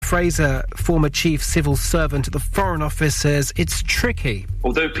Fraser, former chief civil servant at the Foreign Office, says it's tricky.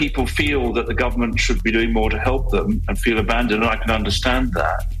 Although people feel that the government should be doing more to help them and feel abandoned, and I can understand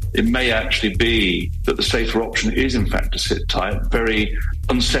that, it may actually be that the safer option is, in fact, to sit tight, very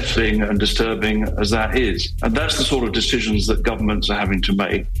unsettling and disturbing as that is. And that's the sort of decisions that governments are having to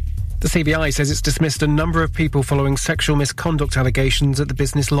make. The CBI says it's dismissed a number of people following sexual misconduct allegations at the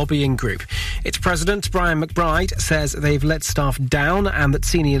business lobbying group. Its president, Brian McBride, says they've let staff down and that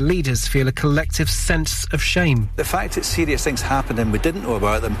senior leaders feel a collective sense of shame. The fact that serious things happened and we didn't know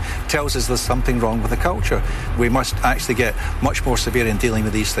about them tells us there's something wrong with the culture. We must actually get much more severe in dealing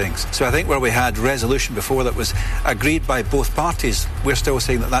with these things. So I think where we had resolution before that was agreed by both parties, we're still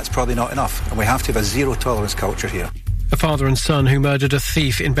saying that that's probably not enough, and we have to have a zero-tolerance culture here. A father and son who murdered a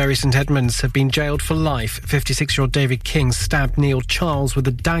thief in Bury St Edmunds have been jailed for life. 56-year-old David King stabbed Neil Charles with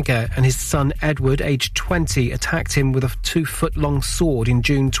a dagger, and his son Edward, aged 20, attacked him with a 2-foot-long sword in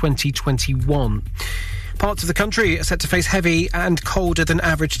June 2021. Parts of the country are set to face heavy and colder than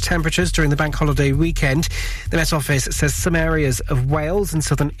average temperatures during the bank holiday weekend. The Met Office says some areas of Wales and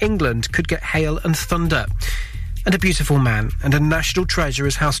southern England could get hail and thunder. And a beautiful man and a national treasure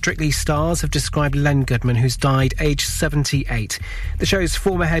is how Strictly Stars have described Len Goodman, who's died aged 78. The show's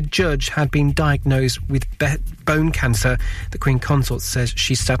former head judge had been diagnosed with bone cancer. The Queen Consort says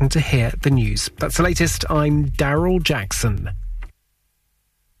she's starting to hear the news. That's the latest. I'm Daryl Jackson.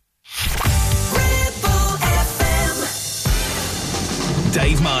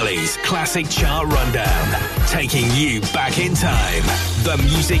 Dave Marley's Classic Chart Rundown, taking you back in time. The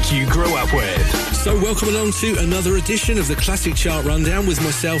music you grew up with. So welcome along to another edition of the Classic Chart Rundown with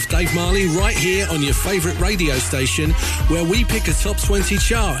myself, Dave Marley, right here on your favourite radio station, where we pick a top 20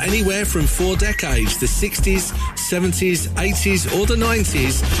 chart anywhere from 4 decades, the 60s, 70s, 80s or the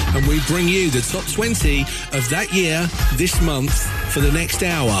 90s, and we bring you the top 20 of that year, this month, for the next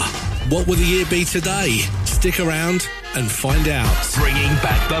hour. What will the year be today? Stick around and find out. Bringing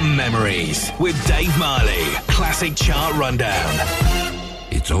back the memories with Dave Marley. Classic Chart Rundown.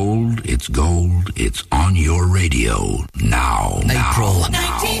 It's old, it's gold, it's on your radio now. April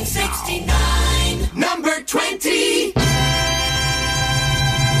 1969, number 20.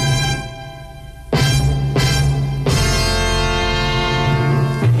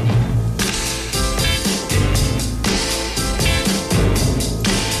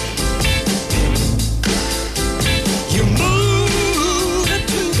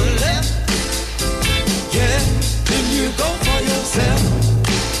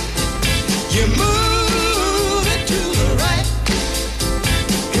 You move it to the right.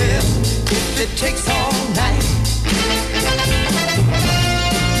 Yeah, if it takes all night.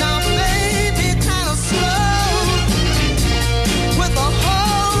 Now, baby, kind of slow, with a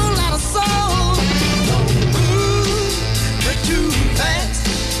whole lot of soul. Don't move it too fast.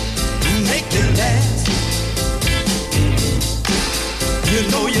 Make it last. You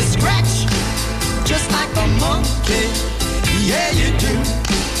know you scratch just like a monkey. Yeah, you do.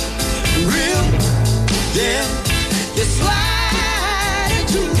 Real, yeah, you slide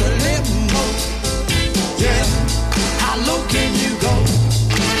into the limbo, yeah, how low can you go?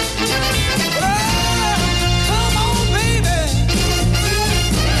 Oh, come on, baby,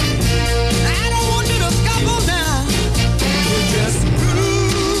 I don't want you to scuffle now, you just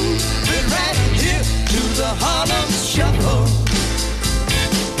groove it right here to the Harlem Shuffle.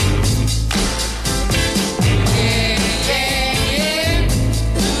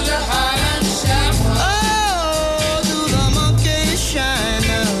 Oh, do the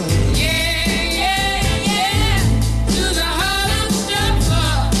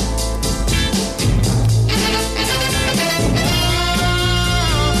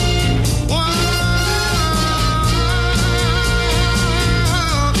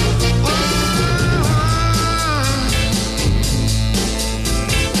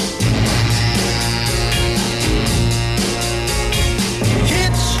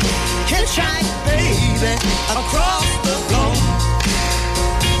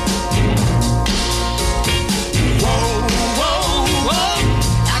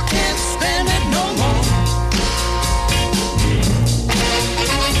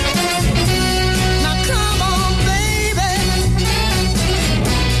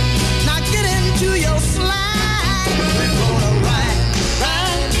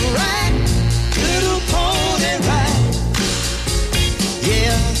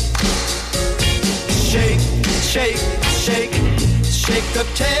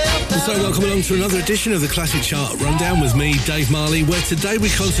could tell. So welcome along to another edition of the Classic Chart Rundown with me, Dave Marley, where today we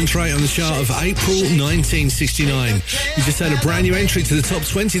concentrate on the chart of April 1969. We just had a brand new entry to the top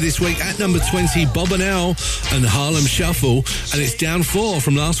 20 this week. At number 20, Bob and Al and Harlem Shuffle, and it's down 4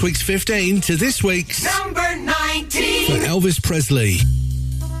 from last week's 15 to this week's number 19 for Elvis Presley.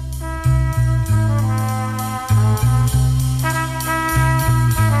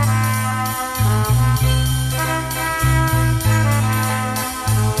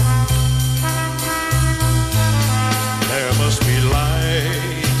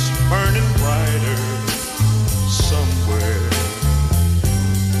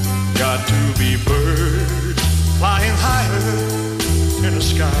 Got to be birds flying higher in the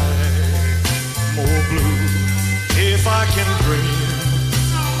sky, more blue. If I can dream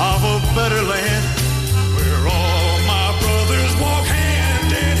of a better land where all my brothers walk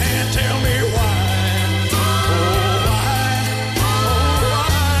hand in hand, tell me why,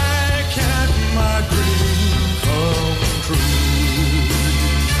 why can't my dream come true?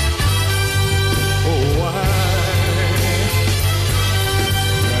 Oh, why?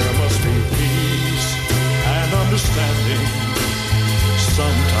 Understanding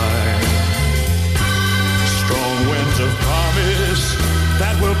sometime, strong winds of promise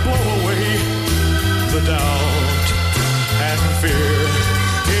that will blow away the doubt and fear.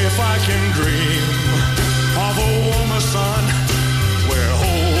 If I can dream of a warmer sun where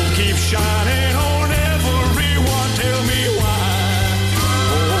hope keeps shining on everyone, tell me why,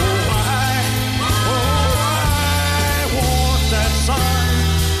 oh I want that sun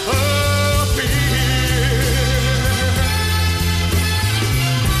up here.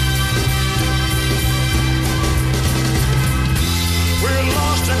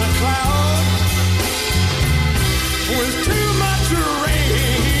 In a cloud with too much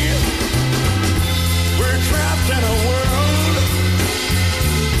rain, we're trapped in a world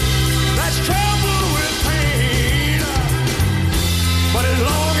that's troubled with pain. But as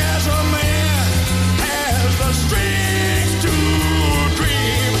long as a man has the strength to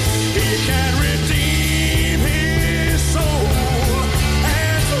dream, he can redeem his soul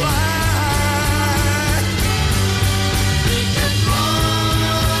and fly.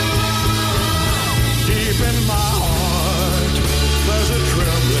 In my heart, there's a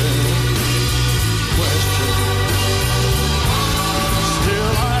trembling question.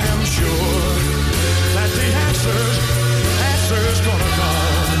 Still, I am sure that the answer's gonna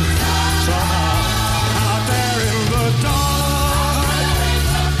come somehow. Out there in the dark,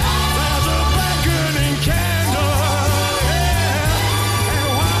 there's a beckoning candle, yeah. And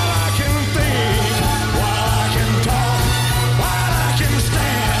while I can think, while I can talk, while I can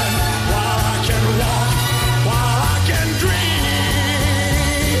stand, while I can walk, while I can dream,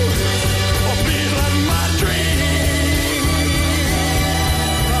 oh please let my dream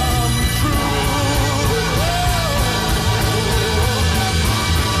come true.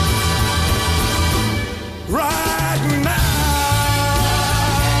 Right now,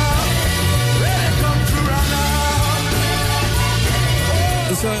 let it come true right now.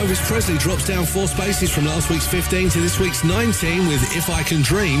 And so Elvis Presley drops down 4 spaces from last week's 15 to this week's 19 with If I Can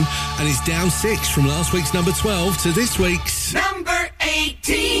Dream, and it's down 6 from last week's number 12 to this week's number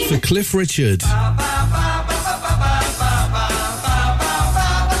 18 for Cliff Richard. Good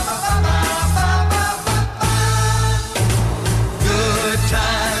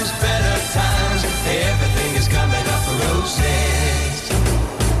times, better times, everything is coming up for roses.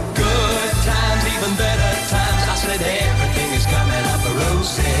 Good times, even better times, I said everything is coming up for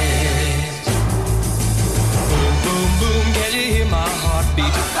roses. Boom, boom, boom, can you hear my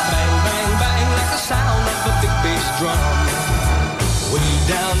heartbeat? Bang, bang, bang, like the sound of a big bass drum. Way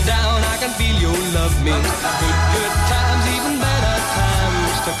down, down, I can feel your love me. Good, good times, even better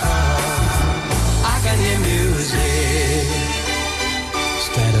times to come. I can hear music,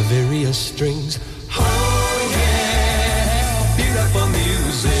 Stradivarius strings. Oh yeah, beautiful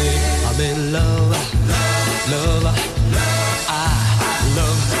music. I'm in love, love, love. I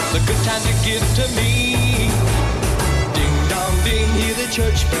love the good times you give to me. Ding dong ding, hear the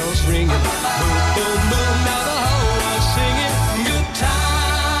church bells ringing. Boom, boom, boom, now the whole world's singing. Good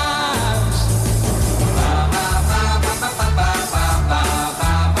times.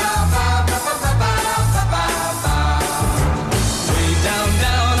 Way down,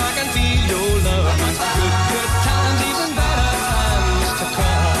 down, I can feel your love. Good, good times, even better times to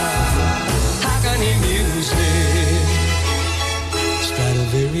come. I can hear music,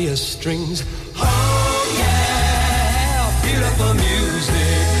 Stradivarius strings. Oh yeah, beautiful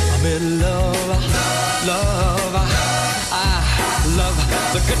music. I'm in love, love. I love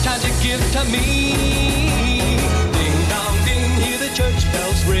the good times you give to me. Ding dong ding, hear the the church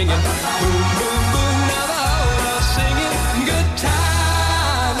bells ringing. Boom, boom, boom, now the whole world's singing. Good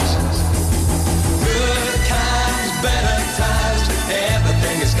times, better times.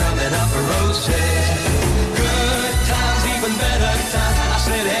 Everything is coming up for roses. Good times, even better times. I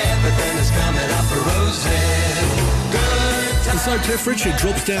said everything is coming up for roses. And so Cliff Richard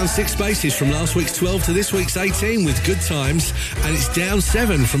drops down 6 spaces from last week's 12 to this week's 18 with Good Times, and it's down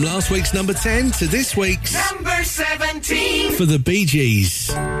 7 from last week's number 10 to this week's number 17 for the Bee Gees.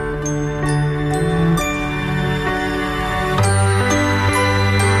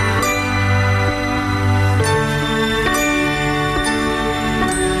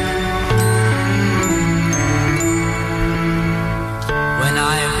 When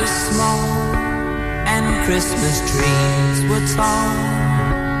I was small and Christmas trees were tall,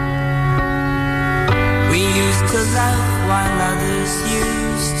 we used to laugh while others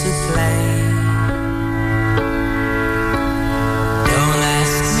used to play. Don't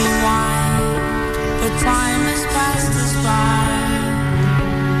ask me why, but time has passed us by.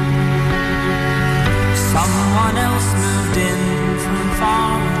 Someone else moved in from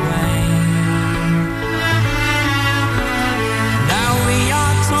far away. Now we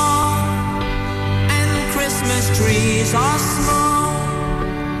are tall and Christmas trees are small,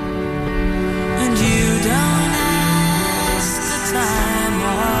 and you don't ask the time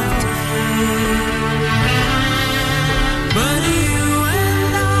of day. But you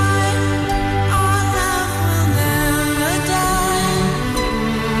and I, our love will never die,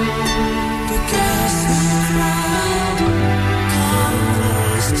 because we cried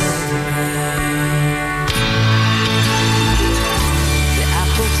covers to rain. The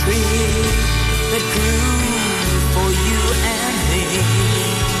apple tree that grew for you and me,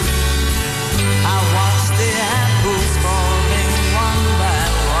 I watched the apples falling one by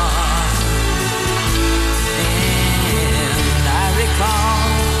one, and I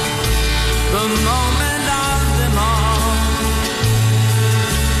recall the moment of them all,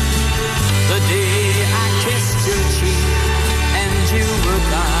 the day I kissed your cheek and you were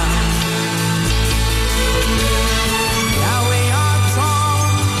gone. Now we are tall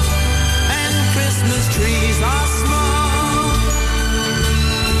and Christmas trees are small,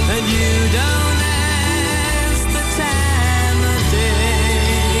 and you don't ask the time of day.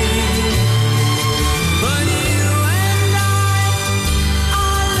 But you and I,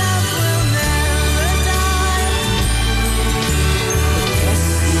 our love will never die, because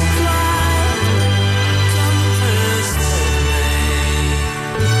we cried come first of May.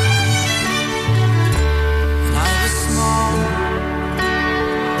 When I was small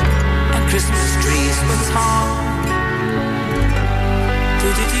and Christmas trees were tall,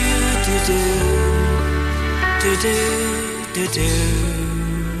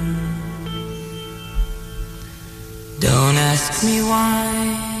 don't ask me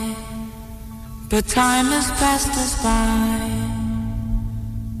why, but time has passed us by.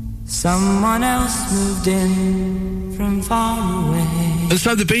 Someone else moved in from far away. And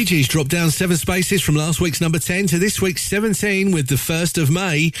so the Bee Gees dropped down 7 spaces from last week's number 10 to this week's 17 with the 1st of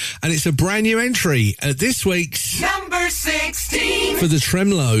May, and it's a brand new entry at this week's number 16 for the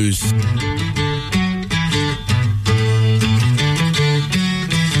Tremlos.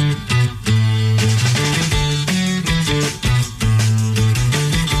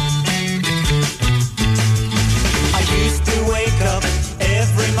 I used to wake up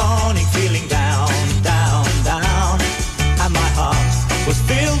every morning feeling down, down, down, and my heart was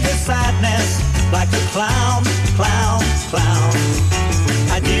filled with sadness like a clown, clown, clown.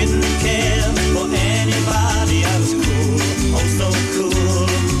 I didn't care for anybody, I was cool, oh so cool.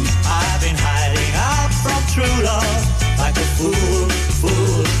 I've been high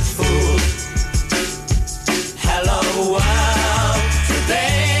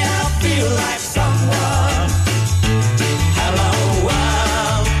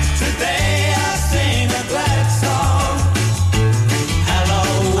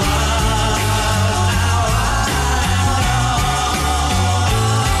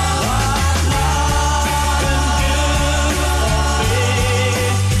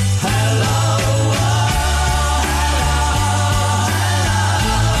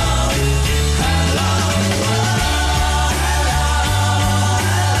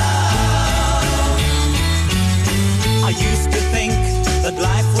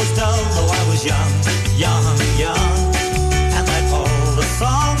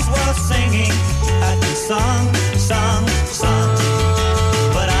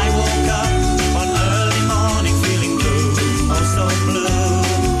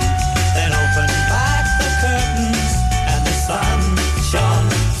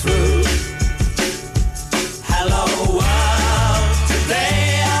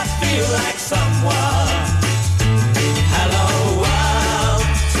like someone. Hello world,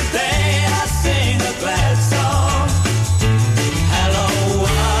 today I sing a glad song. Hello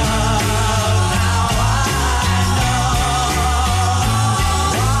world, now I know what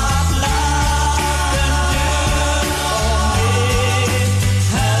love can do for me.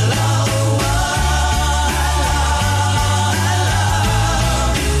 Hello world,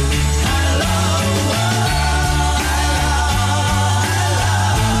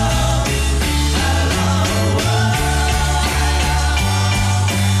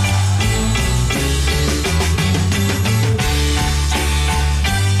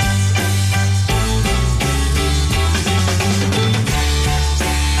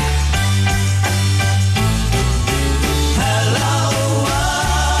 hello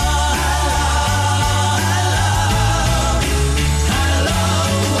world.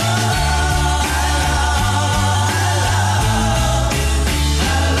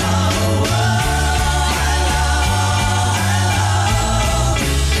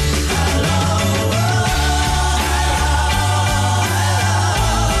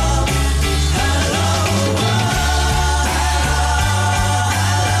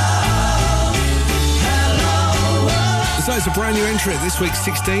 So it's a brand new entry at this week's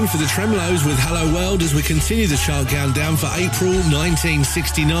 16 for the Tremeloes with Hello World as we continue the chart countdown for April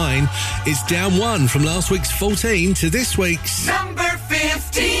 1969. It's down 1 from last week's 14 to this week's Number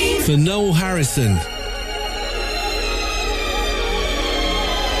 15. for Noel Harrison.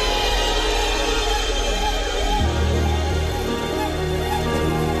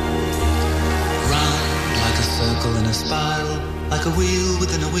 Round like a circle in a spiral, like a wheel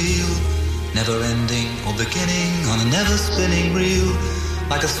within a wheel, never ending or beginning on a never spinning reel,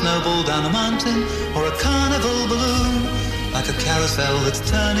 like a snowball down a mountain or a carnival balloon, like a carousel that's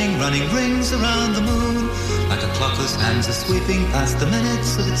turning, running rings around the moon, like a clock whose hands are sweeping past the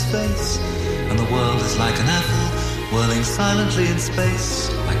minutes of its face, and the world is like an apple whirling silently in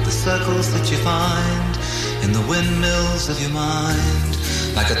space, like the circles that you find in the windmills of your mind,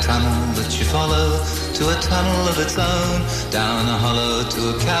 like a tunnel that you follow to a tunnel of its own, down a hollow to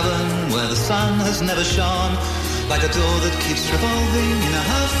a cavern where the sun has never shone, like a door that keeps revolving in a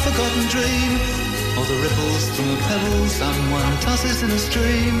half-forgotten dream, or the ripples from a pebble someone tosses in a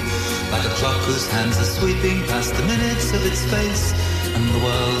stream, like a clock whose hands are sweeping past the minutes of its face, and the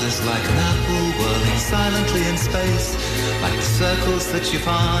world is like an apple whirling silently in space, like the circles that you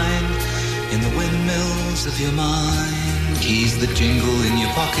find in the windmills of your mind. Keys that jingle in your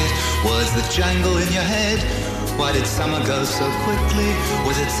pocket, words that jangle in your head. Why did summer go so quickly?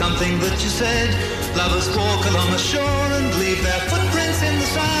 Was it something that you said? Lovers walk along the shore and leave their footprints in the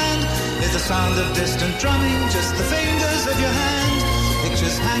sand. Is the sound of distant drumming just the fingers of your hand?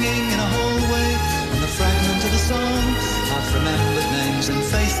 Pictures hanging in a hallway and the fragment of a song. Half-remembered names and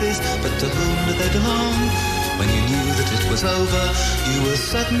faces, but to whom do they belong? When you knew that it was over, you were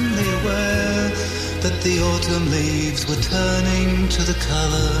suddenly aware that the autumn leaves were turning to the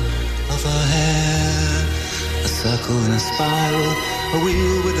colour of her hair. A circle in a spiral, a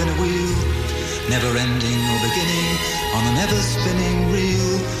wheel within a wheel, never ending or beginning on a never spinning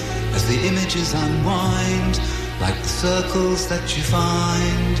reel, as the images unwind, like the circles that you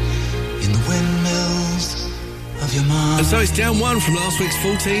find in the windmills of your mind. And so it's down 1 from last week's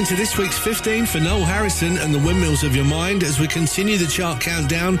 14 to this week's 15 for Noel Harrison and the Windmills of Your Mind as we continue the chart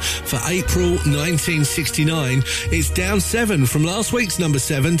countdown for April 1969. It's down 7 from last week's number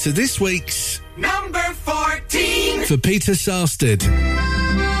 7 to this week's Number 14. for Peter Sarsted.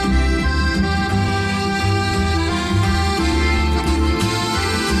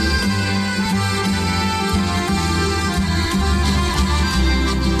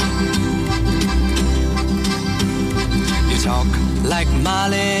 Like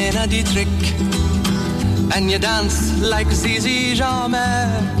Marlene Dietrich, and you dance like Zizi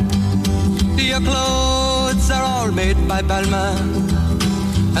Jeanmaire. Your clothes are all made by Balmain,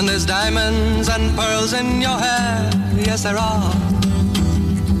 and there's diamonds and pearls in your hair. Yes, there are.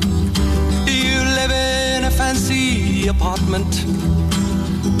 You live in a fancy apartment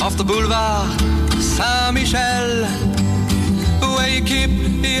off the Boulevard Saint-Michel, where you keep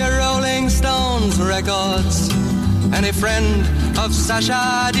your Rolling Stones records and a friend of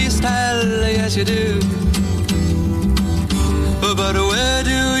Sacha Distel, yes you do. But where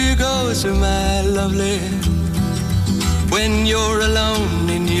do you go to, my lovely, when you're alone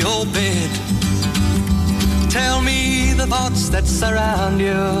in your bed? Tell me the thoughts that surround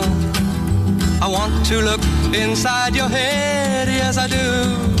you. I want to look inside your head, yes I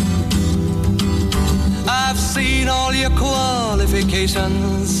do. I've seen all your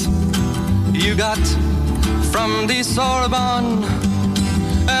qualifications you got from the Sorbonne,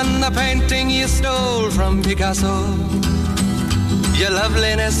 and the painting you stole from Picasso. Your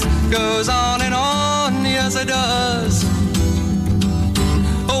loveliness goes on and on, yes it does.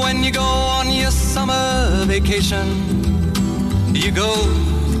 When you go on your summer vacation, you go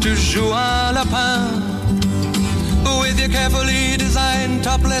to Juan Lapin with your carefully designed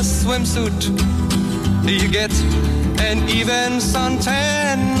topless swimsuit. You get an even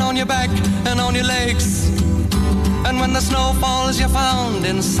suntan on your back and on your legs. And when the snow falls, you're found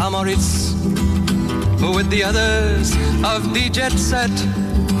in Samoritz with the others of the jet set.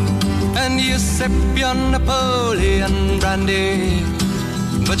 And you sip your Napoleon brandy,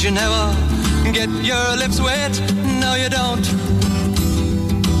 but you never get your lips wet, no you don't.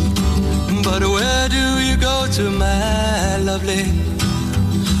 But where do you go to, my lovely,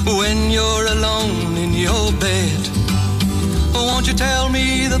 when you're alone in your bed? Won't you tell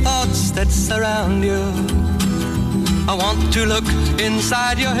me the thoughts that surround you? I want to look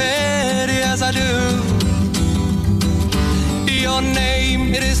inside your head, yes I do. Your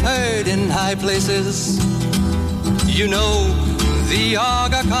name, it is heard in high places. You know the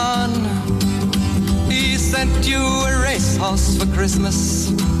Aga Khan, he sent you a racehorse for Christmas,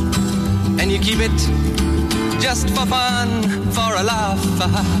 and you keep it just for fun, for a laugh.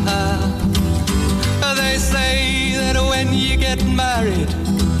 They say that when you get married,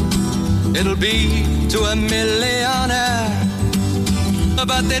 it'll be to a millionaire,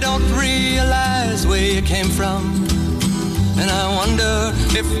 but they don't realize where you came from, and I wonder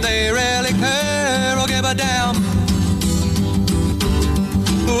if they really care or give a damn.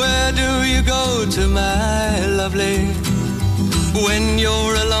 Where do you go to, my lovely, when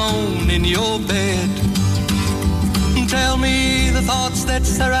you're alone in your bed? Tell me the thoughts that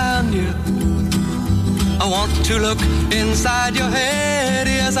surround you. I want to look inside your head,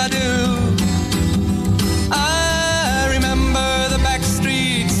 yes I do. I remember the back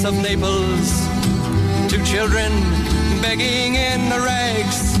streets of Naples, two children begging in the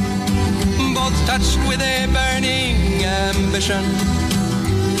rags, both touched with a burning ambition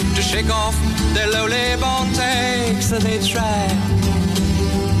to shake off their lowly bone takes. They try.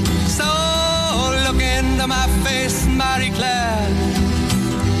 So look into my face, Marie Claire,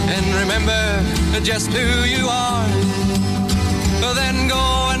 and remember just who you are. Then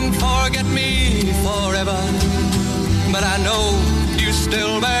go and forget me forever. But I know you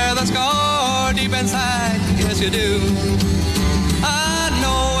still bear the scar deep inside, yes you do. I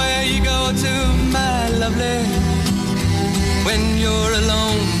know where you go to, my lovely, when you're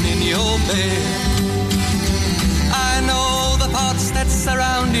alone in your bed. I know the thoughts that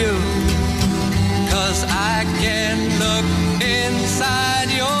surround you, 'cause I can look inside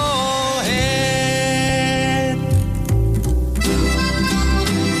your head.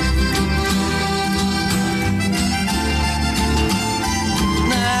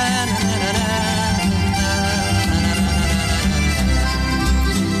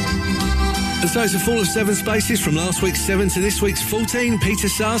 So it's a fall of 7 spaces from last week's 7 to this week's 14. Peter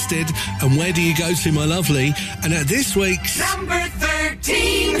Sarsted, and Where Do You Go To, My Lovely? And at this week's number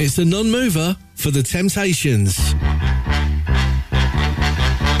 13, it's a non-mover for The Temptations.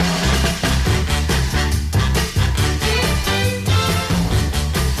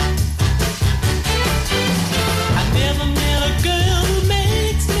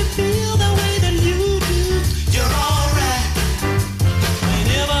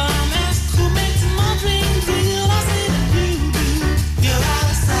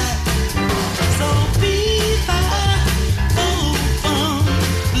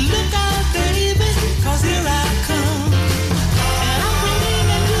 Look out, baby, 'cause here I come.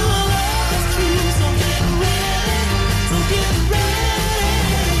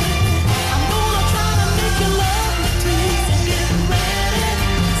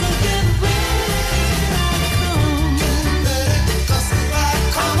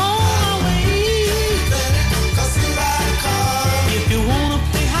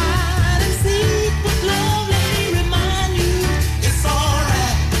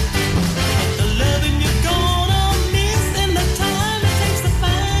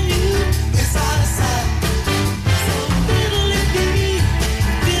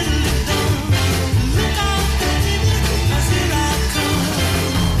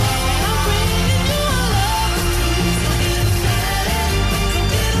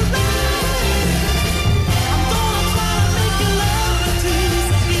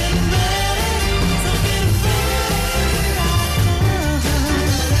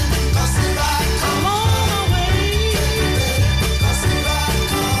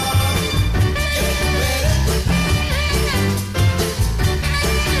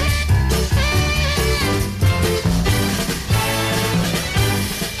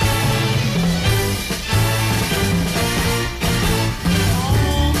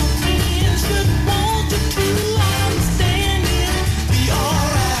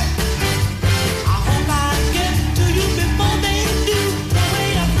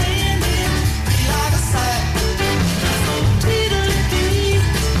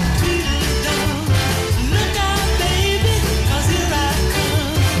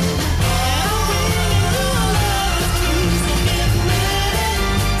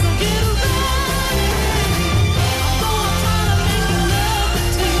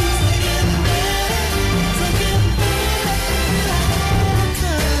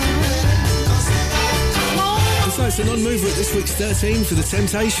 this week's 13 for The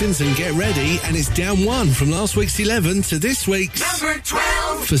Temptations, and get ready, and it's down 1 from last week's 11 to this week's number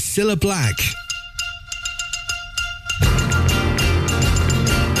 12 for Cilla Black.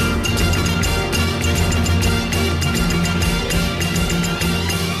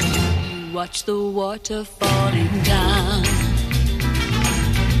 Watch the water falling down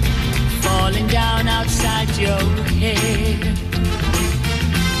outside your head.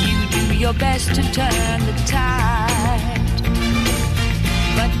 You do your best to turn the tide,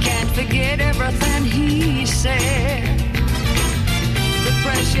 but can't forget everything he said. The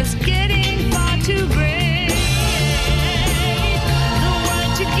pressure's getting far too great. The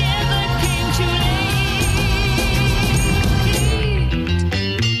world together came too late.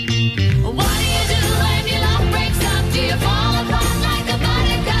 What do you do when your love breaks up? Do you fall apart like a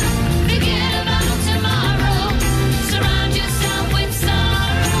buttercup? Forget about tomorrow. Surround yourself with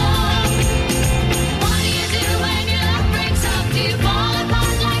sorrow. What do you do when your love breaks up? Do you fall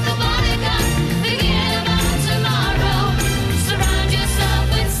apart like a buttercup? Forget about tomorrow. Surround yourself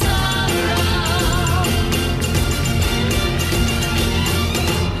with sorrow.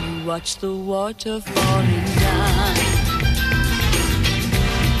 You watch the water falling down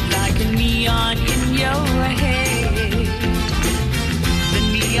like a neon in your head. The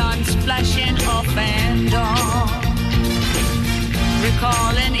neon's flashing off and on,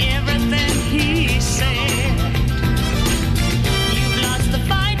 recalling everything he said. You've lost the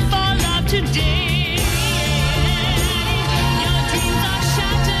fight for love today. Your dreams are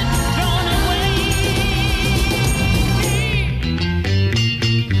shattered, thrown away.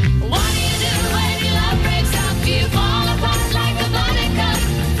 What do you do when your love breaks up? Do you fall apart like a buttercup?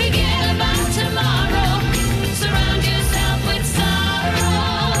 Forget about tomorrow. Surround yourself with sorrow.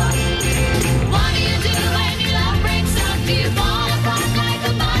 What do you do when your love breaks up? Do you fall apart like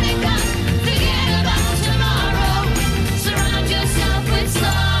a buttercup? Forget about tomorrow. Surround yourself with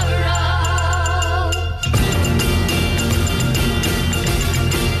sorrow.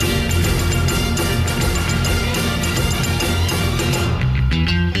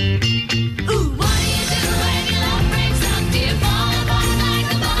 Ooh, what do you do when your love breaks up? Do you fall apart like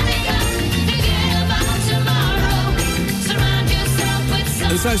a buttercup? Forget about tomorrow. Surround yourself with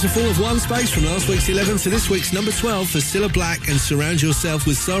And sorrow. so it's a fall of 1 space from last week's 11 to this week's number 12 for Cilla Black and Surround Yourself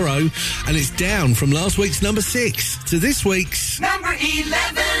with Sorrow, and it's down from last week's number 6 to this week's number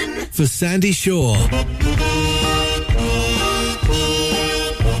 11 for Sandy Shaw.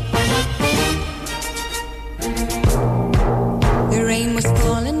 The rain was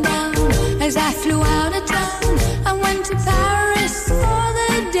falling down as I flew out of town. I went to Paris for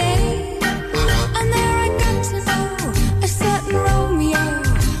the day, and there I got to know a certain Romeo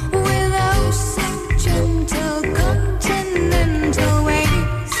with oh so gentle continental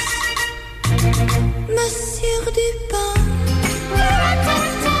ways. Monsieur Dupin,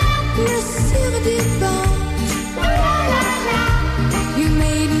 Monsieur Dupin, you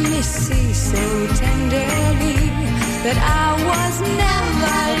made me see so tenderly that I was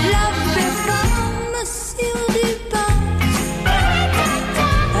never loved before, Monsieur Dupin.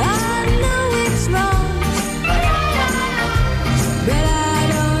 I know it's wrong, but I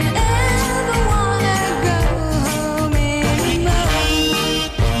don't ever wanna go home anymore.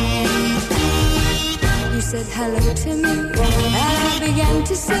 You said hello to me, and I began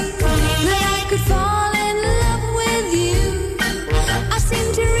to see that I could fall in love with you. I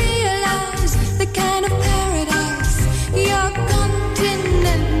seemed to realize the kind of paradise your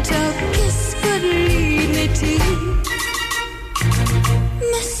continental kiss could lead me to.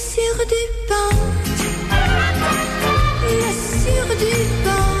 Monsieur Dupin, Monsieur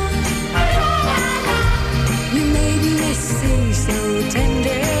Dupin, you made me see so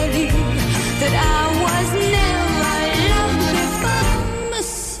tenderly that I was never loved before,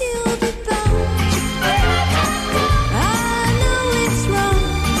 Monsieur Dupin. I know it's wrong,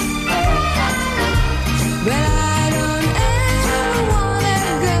 but I don't ever wanna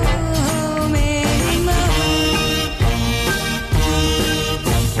go home anymore.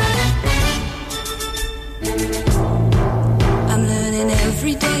 I'm learning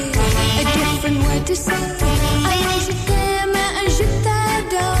every day a different word to say. I know je t'aime and je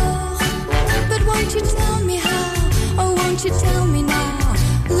t'adore, but won't you tell me how? Or won't you tell me now?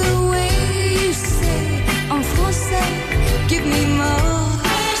 The way you say en français, give me more.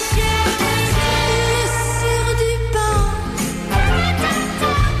 Monsieur Dupin,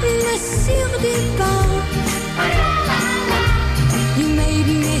 Monsieur Dupin, you made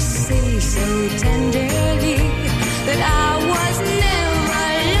me see so tenderly that I was never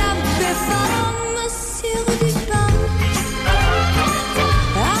loved before, Monsieur Dupin.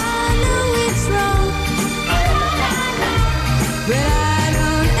 I know it's wrong,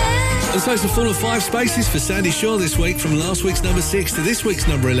 And so it's a full of 5 spaces for Sandy Shaw this week, from last week's number 6 to this week's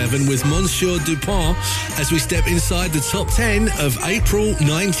number 11, with Monsieur Dupont as we step inside the top 10 of April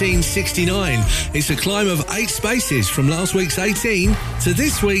 1969. It's a climb of 8 spaces from last week's 18 to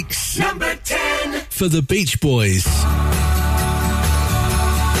this week's number 10 for the Beach Boys.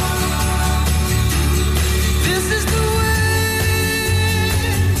 This is the way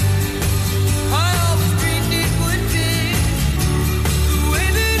I always dreamed it would be. The way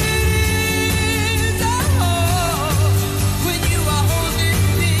that it is, oh, when you are holding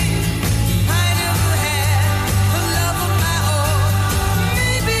me. I never had a love of my own.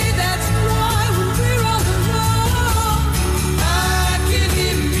 Maybe that's why when we're on the road, I can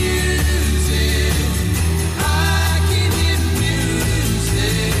hear music. I can hear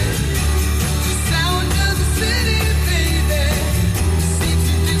music. The sound of the city, baby, seems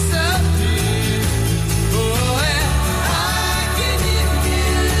to disappear. Oh, and I can hear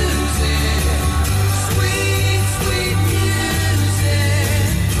music, sweet, sweet music.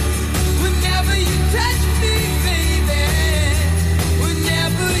 Whenever you touch me, baby,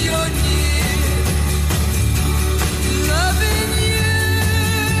 whenever you're near, loving you,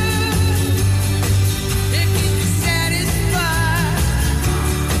 it keeps me satisfied.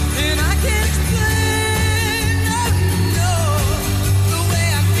 And I can't explain, no, the way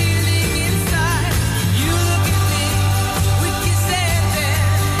I'm feeling inside. You look at me, we kiss and then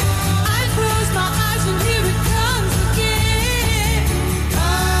I close my eyes and here it comes again.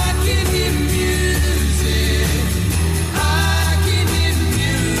 I can hear music. I can hear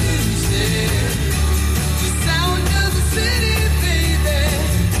music. The sound of the city, baby,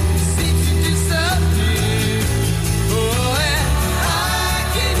 seems to disappear. Oh, and I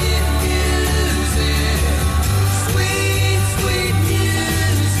can hear music, sweet, sweet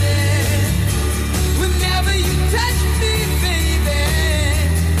music. Whenever you touch me, baby,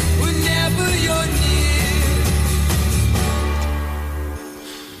 whenever you're near.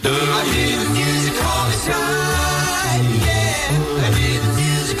 I hear the music hold me tight, yeah. I hear the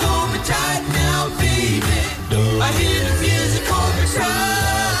music hold me tight now, baby. I hear the music hold me tight.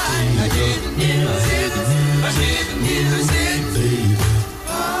 I hear the music, I hear the music, baby.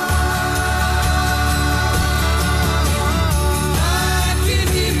 I can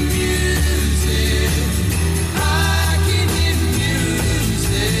hear music. I can hear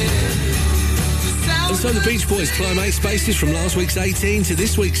music. The sound And so the Beach Boys climb 8 spaces from last week's 18 to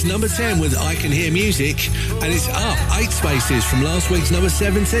this week's number 10 with I Can Hear Music, and it's up 8 spaces from last week's number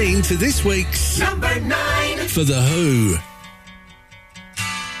 17 to this week's number 9 for The Who.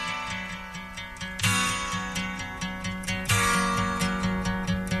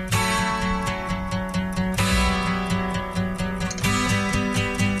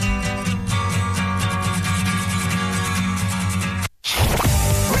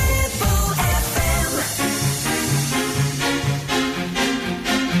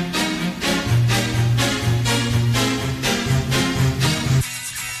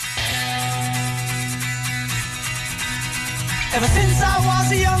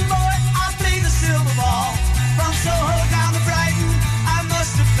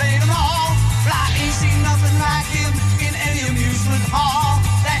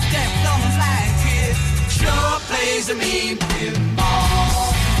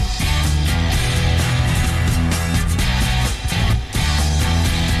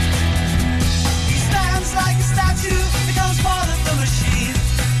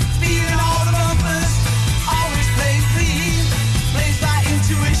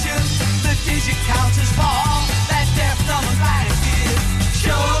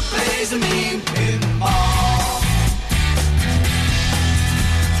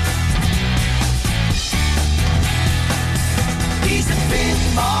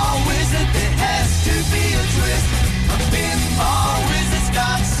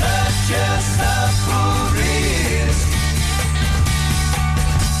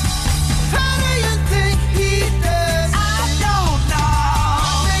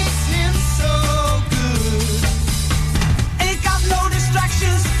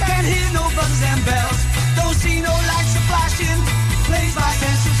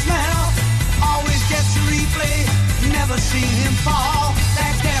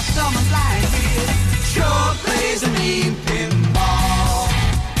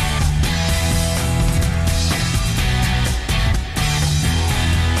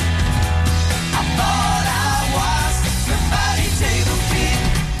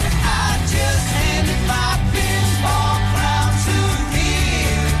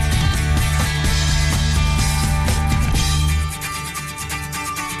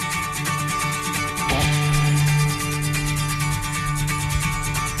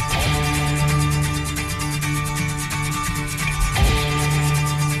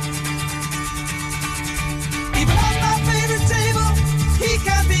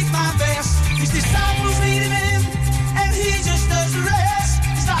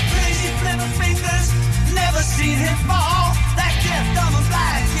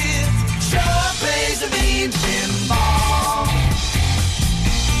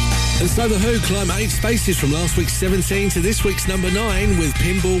 And so The Who climb 8 spaces from last week's 17 to this week's number 9 with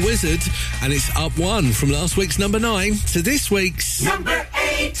Pinball Wizard, and it's up 1 from last week's number 9 to this week's number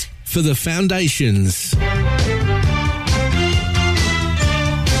 8 for The Foundations.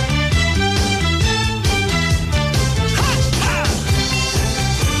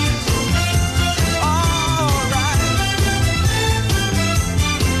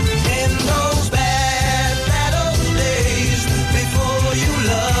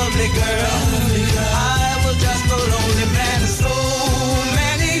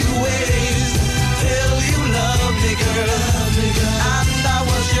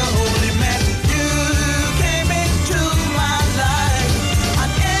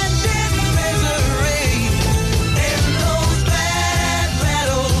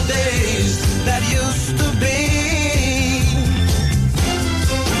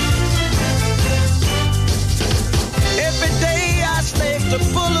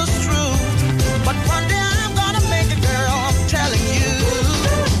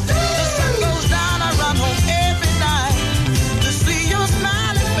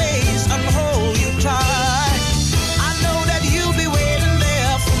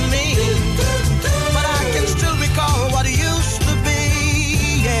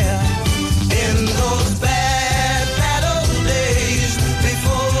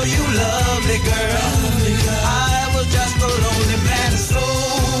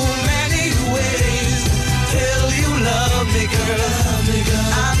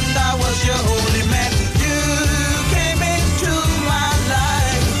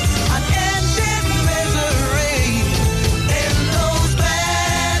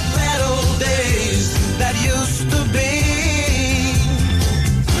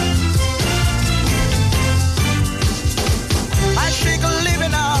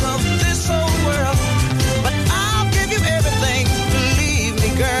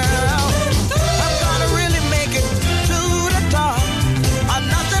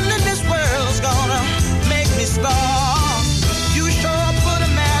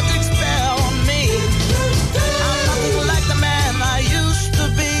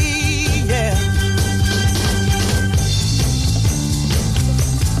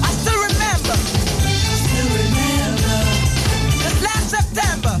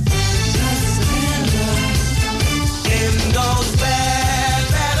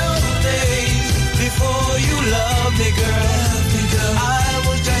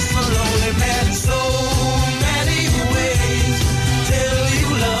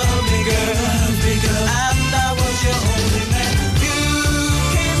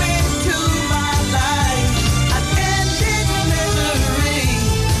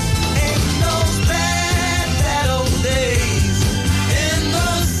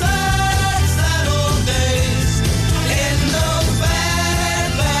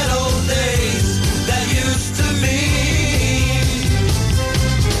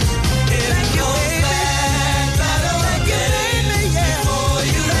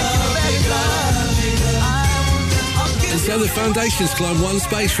 Foundations climb 1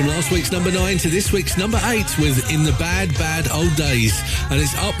 space from last week's number 9 to this week's number 8 with In the Bad, Bad Old Days. And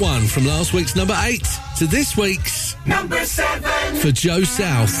it's up 1 from last week's number 8 to this week's number 7 for Joe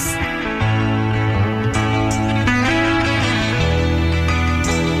South.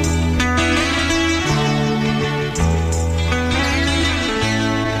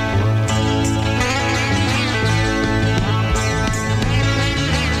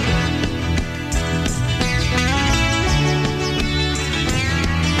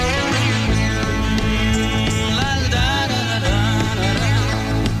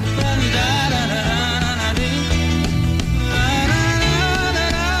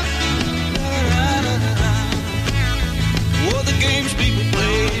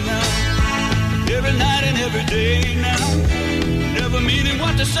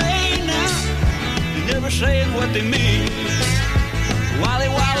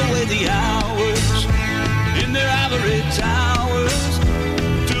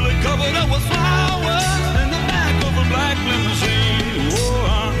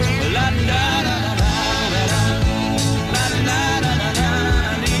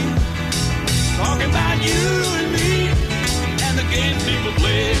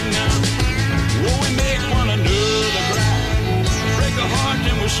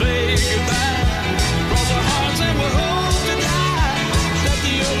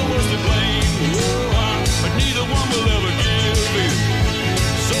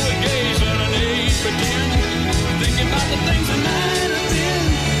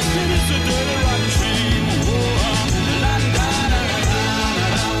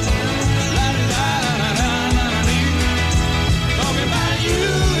 Talking about you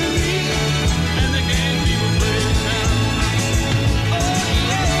and me.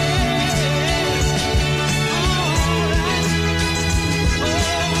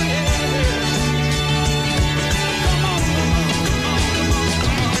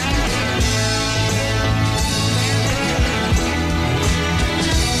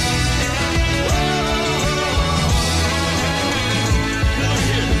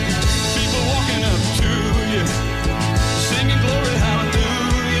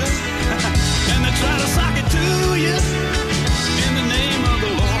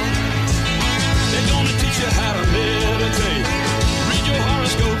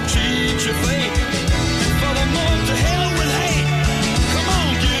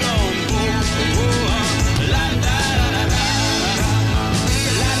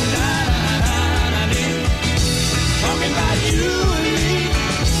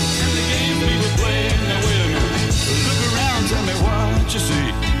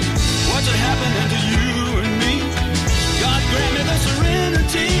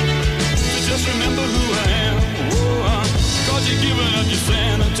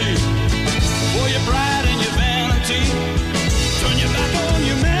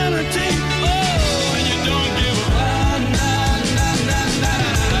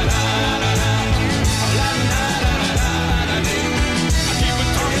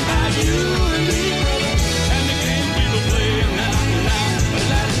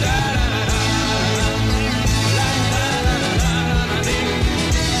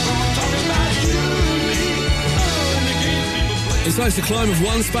 Besides the climb of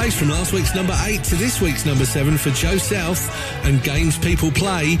one space from last week's number 8 to this week's number 7 for Joe South and Games People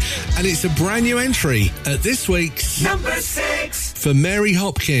Play, and it's a brand new entry at this week's number 6 for Mary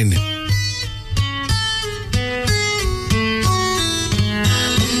Hopkin.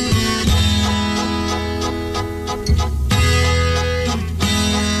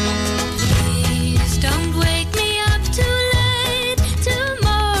 Please don't wake me up too late.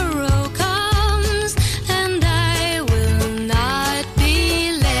 Tomorrow comes and I will not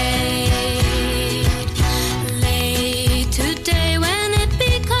be late. Late today when it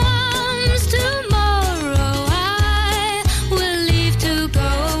becomes tomorrow, I will leave to go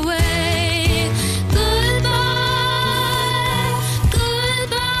away. Goodbye,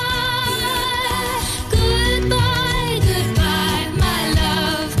 goodbye, goodbye, goodbye, my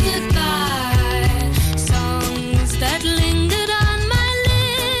love, goodbye. Songs that lingered on my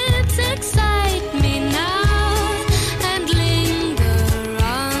lips excite me now and linger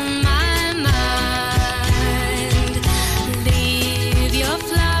on my mind. Leave your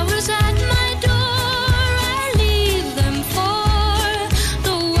flowers at my door, I leave them for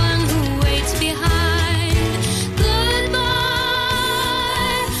the one who waits behind. Goodbye,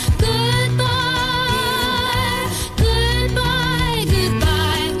 goodbye, goodbye,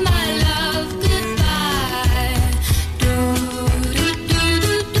 goodbye, my love, goodbye. Do do do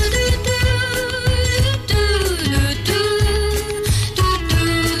do do do do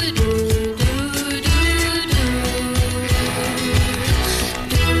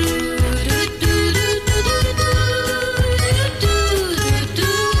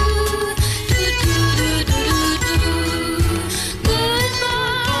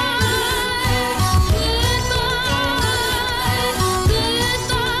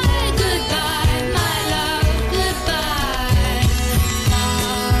goodbye, my love, goodbye.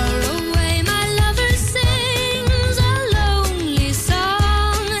 Far away, my lover sings a lonely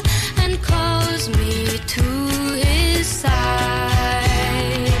song and calls me to his side.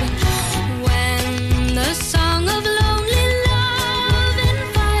 When the song of lonely love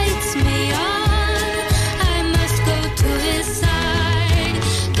invites me on, I must go to his side.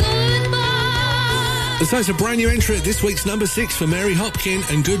 Goodbye. So it's a brand new entry at this week's number 6 for Mary Hopkin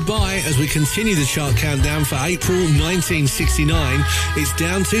and Goodbye as we continue the chart countdown for April 1969. It's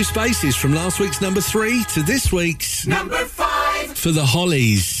down 2 spaces from last week's number 3 to this week's number 5 for the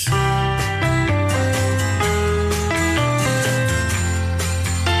Hollies. I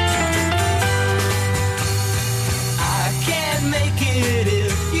can't make it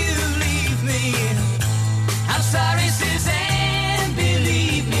if you leave me. I'm sorry, Suzanne,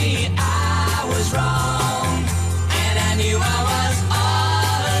 believe me, I was wrong, and I knew I was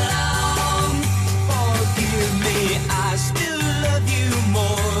all alone. Forgive me, I still love you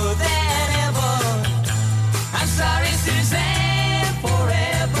more than ever. I'm sorry, Suzanne,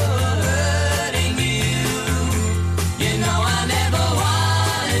 forever.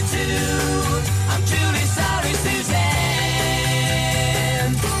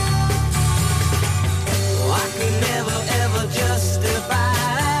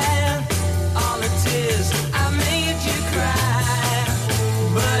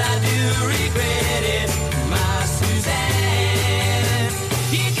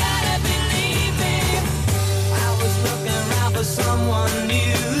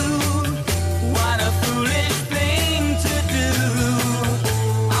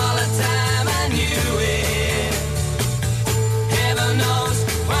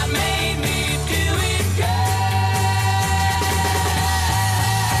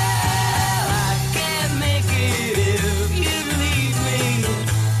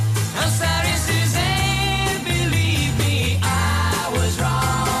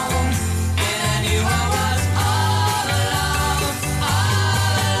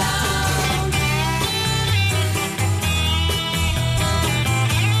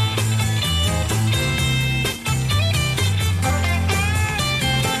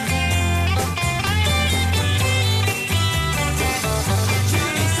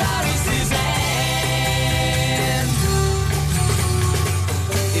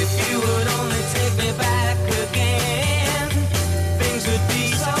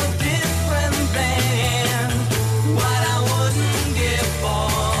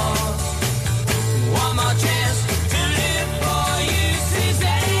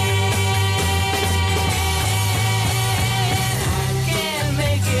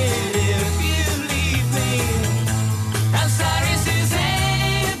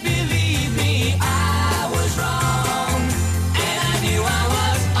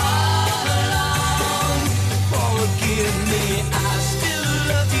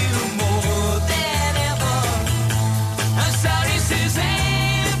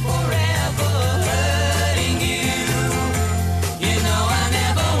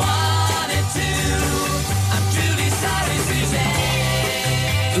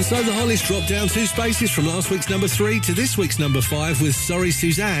 And so the Hollies dropped down 2 spaces from last week's number 3 to this week's number 5 with Sorry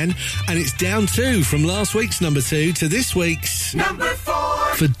Suzanne, and it's down 2 from last week's number 2 to this week's number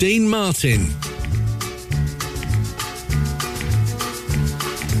 4 for Dean Martin.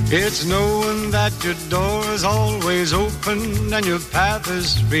 It's knowing that your door is always open and your path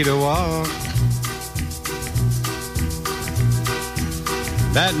is free to walk.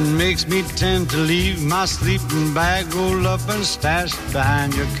 That makes me tend to leave my sleeping bag rolled up and stashed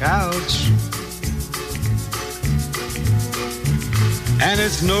behind your couch. And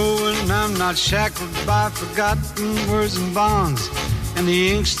it's knowing I'm not shackled by forgotten words and bonds and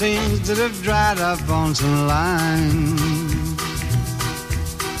the ink stains that have dried up on some lines.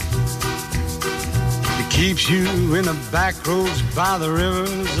 It keeps you in the back roads by the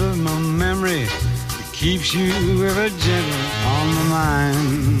rivers of my memory. Keeps you ever gentle on the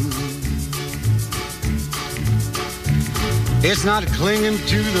mind. It's not clinging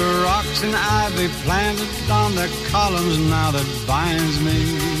to the rocks and ivy planted on the columns now that binds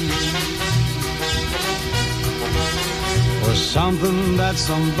me, or something that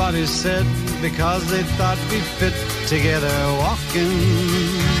somebody said because they thought we fit together walking.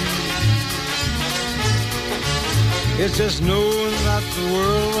 It's just knowing that the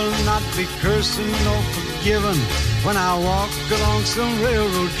world will not be cursing or forgiven when I walk along some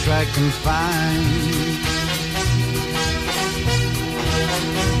railroad track and find.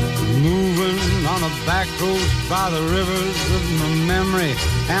 Moving on a back road by the rivers of my memory,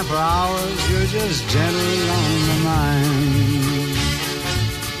 and for hours you're just gentle on my mind.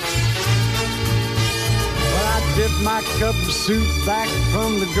 Dip my cup of soup back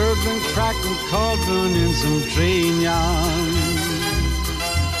from the gurgling, crackling cauldron in some train yard.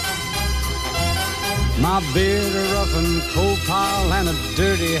 My beard a rough and coal pile and a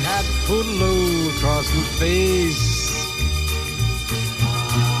dirty hat pulled low across my face.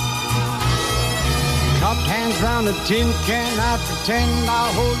 Cupped hands round a tin can, I pretend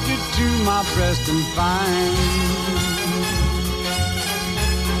I'll hold you to my breast and find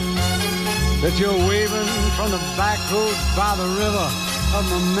that you're waving from the back road by the river of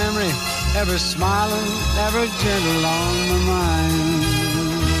my memory, ever smiling, ever gentle on my mind.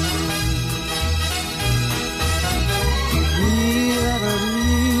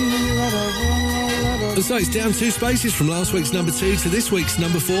 And so it's down 2 spaces from last week's number 2 to this week's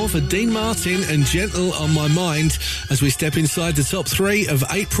number 4 for Dean Martin and Gentle on My Mind as we step inside the top 3 of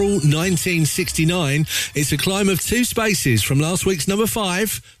April 1969. It's a climb of 2 spaces from last week's number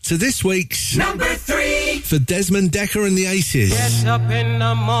 5 to this week's number 3 for Desmond Decker and the Aces. Get up in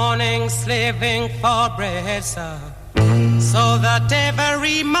the morning slaving for bread, sir, so that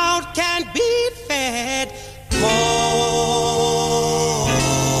every mouth can be fed. Oh,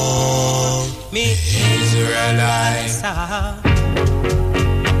 me Israelites.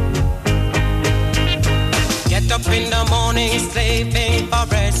 Get up in the morning slaving for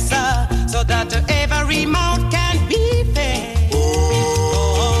bread, sir, so that every mouth can be fed.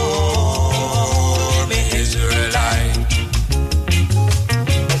 Oh, me Israelite.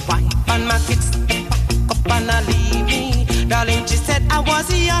 Wife and my kids pack up and I leave me. Darling, she said I was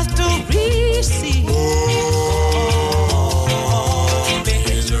yours to receive.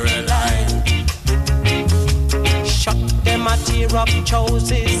 My tear up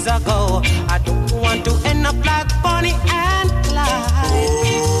choices ago. I don't want to end up like Bonnie and Clyde.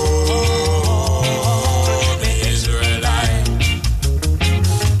 Oh, the Israelite.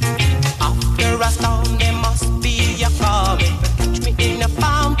 After a storm, there must be a calm. If you catch me in a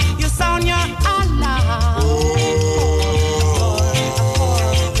farm, you sound your alarm. Oh,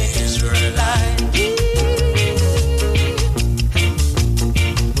 the Israelite.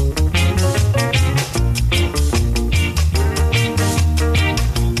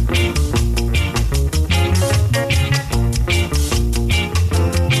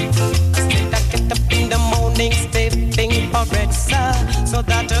 Bread, sir, so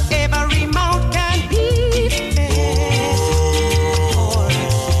that every mouth can be fed. Oh,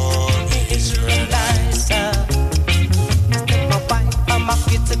 the Israelites, sir. My wife and my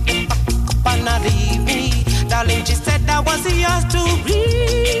kids took the back up and I leave me. Darling, she said I was yours to receive.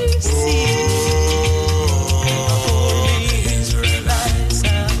 Oh, the Israelites,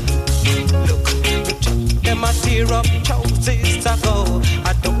 sir. Look, them a tear up choices ago. I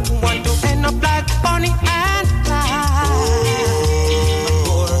don't want to end up like Bonnie and Clyde.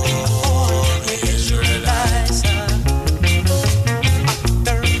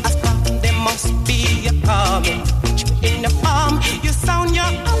 In the palm, you sound your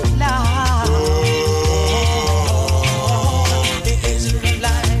alarm. Oh, the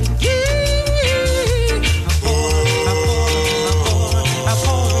Israelite. Yeah.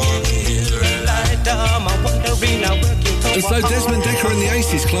 And so Desmond Decker and the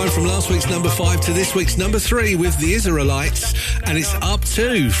Aces climbed from last week's number 5 to this week's number 3 with the Israelites, and it's up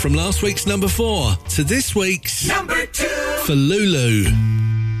 2 from last week's number 4 to this week's number 2 for Lulu.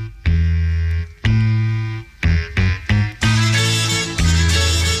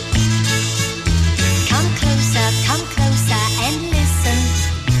 Come closer and listen.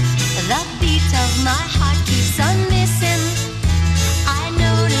 The beat of my heart keeps on missing. I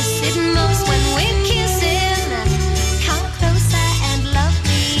notice it most when we're kissing. Come closer and love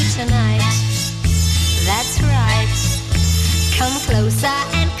me tonight. That's right. Come closer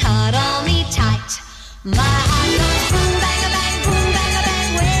and cuddle me tight. My heart goes boom, bang, a bang, boom, bang, a bang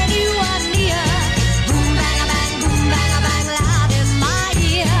when you are near. Boom, bang, a bang, loud in my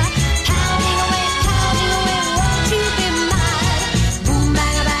ear. Pounding away, won't you be mine? Boom,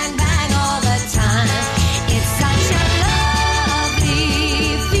 bang, a bang, bang all the time. It's such a lovely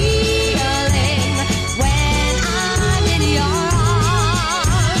feeling when I'm in your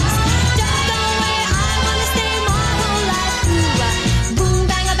arms. Don't go away, I wanna stay my whole life through. Boom,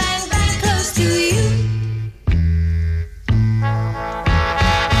 bang, a bang, bang, close to you.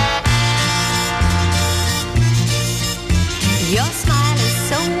 Your smile is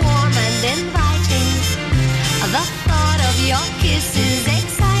so warm and inviting. The thought of your kiss is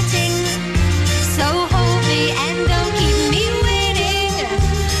exciting. So hold me and don't keep me waiting.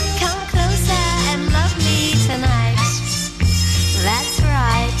 Come closer and love me tonight. That's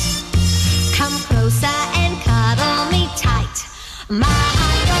right. Come closer and cuddle me tight. My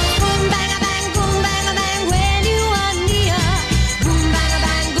heart goes boom, bang, a bang, when you are near. Boom, bang, a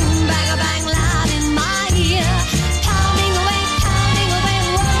bang, loud in my ear. Pounding away,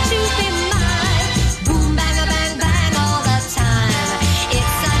 won't you be mine? Boom, bang, all the time.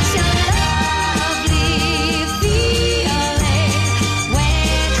 It's such a lovely feeling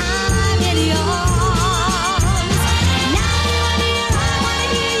when I'm in your arms. Now you are near, I wanna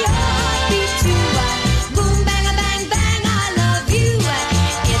hear your heartbeat too. Boom, bang, I love you.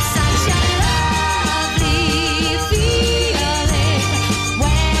 It's such a lovely feeling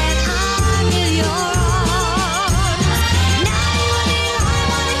when I'm in your arms. Now you are near, I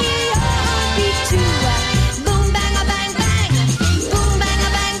wanna hear your heartbeat too. Boom, bang, boom, bang, boom, bang, I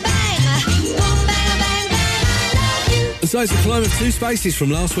love you. And so it's a climb of 2 spaces from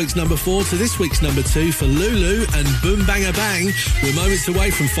last week's number 4 to this week's number 2 for Lulu and Boom Bang Bang. We're moments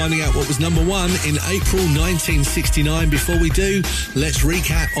away from finding out what was number 1 in April 1969. Before we do, let's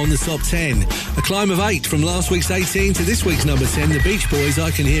recap on the top 10. A climb of 8 from last week's 18 to this week's number 10, the Beach Boys,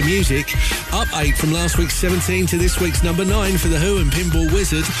 I Can Hear Music. Up 8 from last week's 17 to this week's number 9 for The Who and Pinball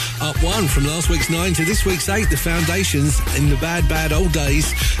Wizard. Up 1 from last week's 9 to this week's 8, The Foundations in the Bad Bad Old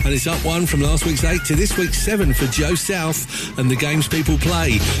Days. And it's up 1 from last week's 8 to this week's 7 for Joe South and The Games People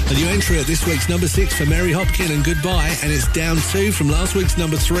Play. A new entry at this week's number 6 for Mary Hopkin and Goodbye, and it's down 2 from last week's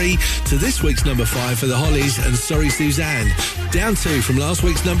number 3 to this week's number 5 for The Hollies and Sorry Suzanne. Down 2 from last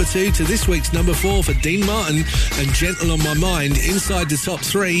week's number 2 to this week's number 4 for Dean Martin and Gentle on My Mind. Inside the top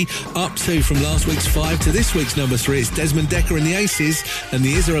 3, up 2 from last week's 5 to this week's number 3. It's Desmond Decker and the Aces and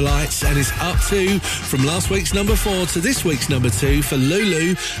the Israelites, and it's up 2 from last week's number 4 to this week's number 2 for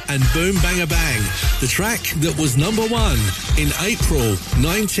Lulu and Boom Bang Bang. The track that was number 1 in April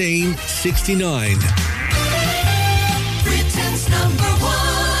 1969. Britain's number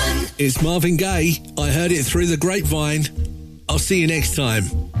 1. It's Marvin Gaye. I heard it through the grapevine. I'll see you next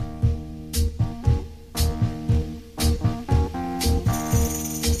time.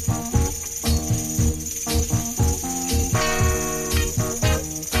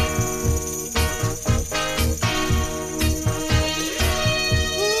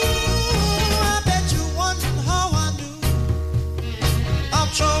 I bet you wondering how I knew of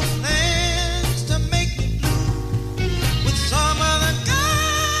your plans to make me blue with some other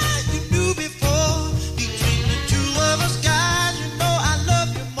guy you knew before. Between the two of us, guys, you know I love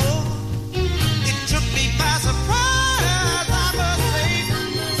you more.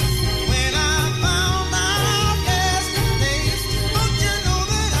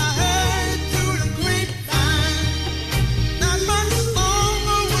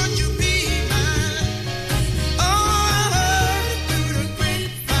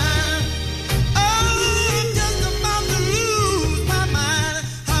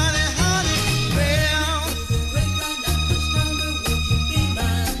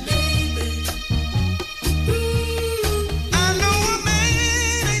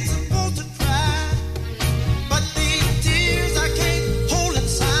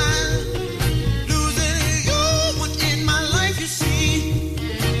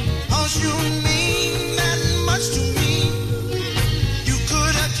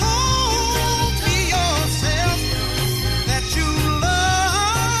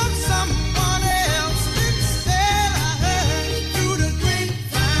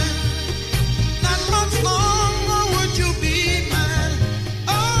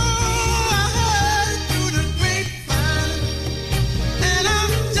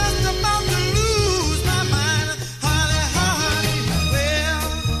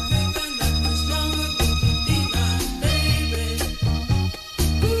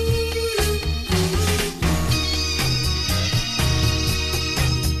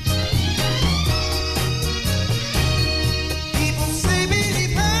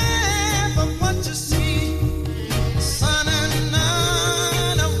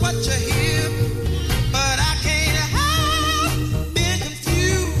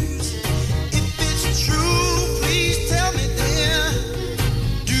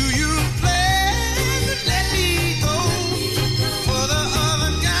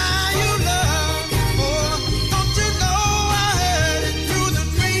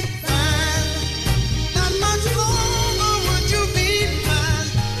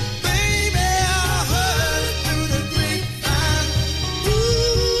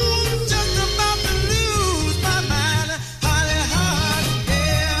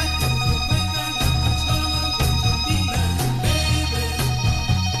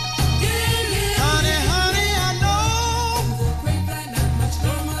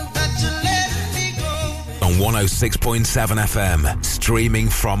 106.7 FM, streaming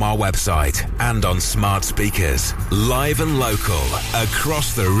from our website and on smart speakers. Live and local,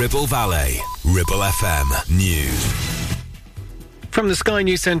 across the Ribble Valley. Ribble FM News. From the Sky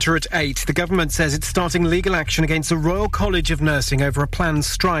News Centre at 8, the government says it's starting legal action against the Royal College of Nursing over a planned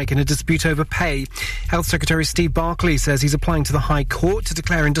strike and a dispute over pay. Health Secretary Steve Barclay says he's applying to the High Court to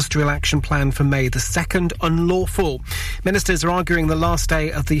declare industrial action plan for May the 2nd unlawful. Ministers are arguing the last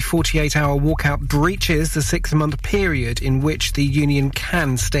day of the 48-hour walkout breaches the 6-month period in which the union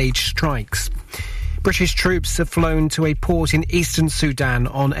can stage strikes. British troops have flown to a port in eastern Sudan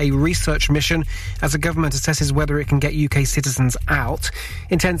on a research mission as the government assesses whether it can get UK citizens out.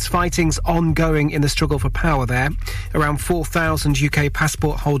 Intense fighting's ongoing in the struggle for power there. Around 4,000 UK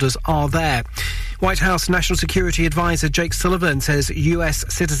passport holders are there. White House National Security Advisor Jake Sullivan says US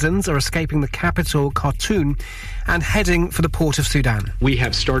citizens are escaping the capital, Khartoum, and heading for the port of Sudan. We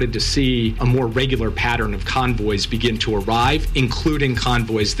have started to see a more regular pattern of convoys begin to arrive, including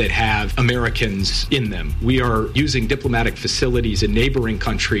convoys that have Americans in them. We are using diplomatic facilities in neighboring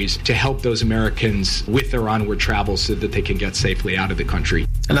countries to help those Americans with their onward travel so that they can get safely out of the country.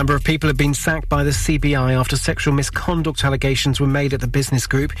 A number of people have been sacked by the CBI after sexual misconduct allegations were made at the business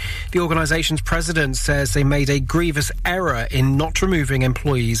group. The organisation's president says they made a grievous error in not removing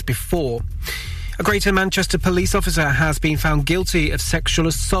employees before. A Greater Manchester police officer has been found guilty of sexual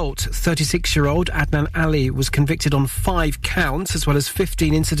assault. 36-year-old Adnan Ali was convicted on 5 counts, as well as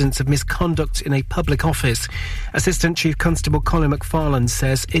 15 incidents of misconduct in a public office. Assistant Chief Constable Colin McFarland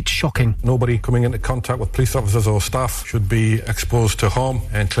says it's shocking. Nobody coming into contact with police officers or staff should be exposed to harm,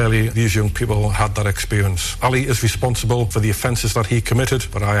 and clearly these young people had that experience. Ali is responsible for the offences that he committed,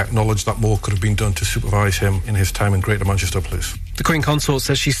 but I acknowledge that more could have been done to supervise him in his time in Greater Manchester Police. The Queen Consort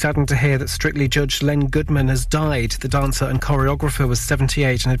says she's saddened to hear that Strictly judge Len Goodman has died. The dancer and choreographer was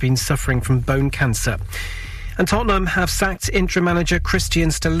 78 and had been suffering from bone cancer. And Tottenham have sacked interim manager Christian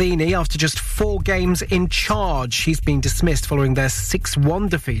Stellini after just 4 games in charge. He's been dismissed following their 6-1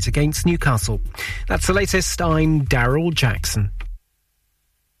 defeat against Newcastle. That's the latest. I'm Daryl Jackson.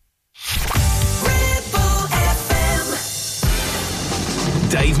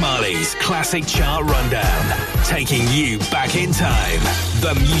 Dave Marley's Classic Chart Rundown, taking you back in time.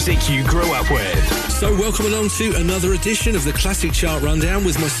 The music you grew up with. So welcome along to another edition of the Classic Chart Rundown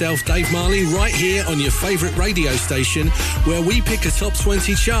with myself, Dave Marley, right here on your favourite radio station, where we pick a top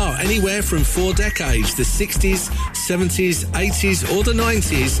 20 chart anywhere from 4 decades, the 60s, 70s, 80s or the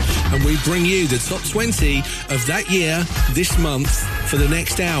 90s, and we bring you the top 20 of that year, this month, for the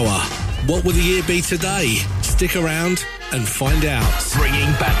next hour. What will the year be today? Stick around and find out.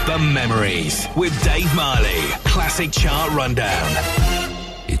 Bringing back the memories with Dave Marley. Classic Chart Rundown.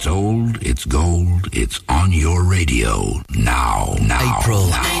 It's old, it's gold, it's on your radio now. April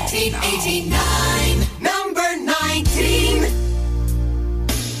 1989, number 19.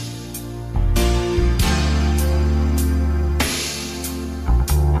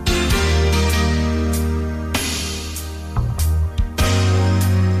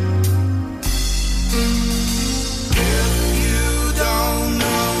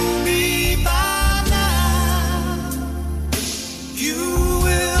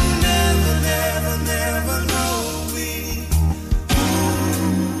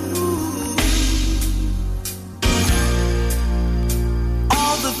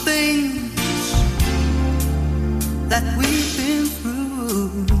 That we've been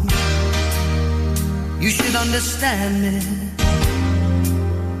through, you should understand me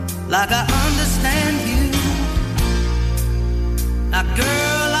like I understand you. Now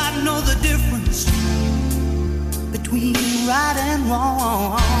girl, I know the difference between right and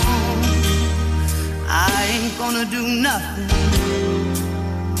wrong. I ain't gonna do nothing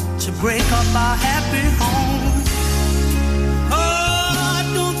to break up our happy home. Oh,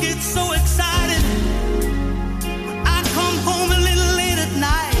 don't get so excited. Come home a little late at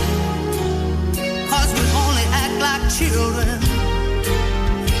night, 'cause we only act like children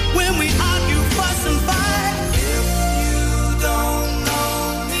when we argue, fuss and fight. If you don't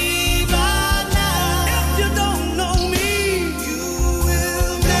know me by now, if you don't know me, you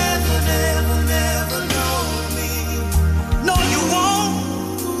will never, never, never know me. No, you won't.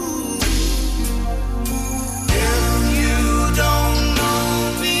 If you don't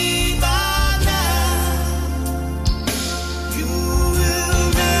know me by now, you will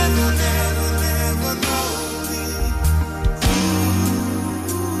never, never, never know me.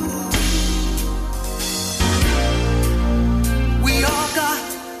 We all got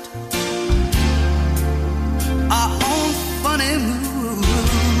our own funny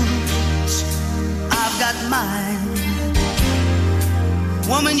moods. I've got mine.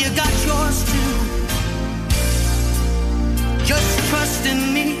 Woman, you got yours too. Just trust in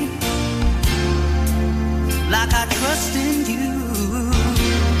me like I trust in you.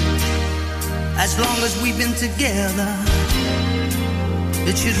 As long as we've been together,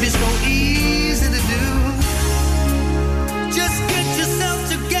 it should be so easy to do. Just get yourself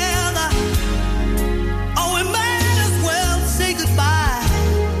together, or we might as well say goodbye.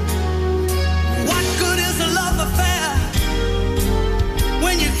 What good is a love affair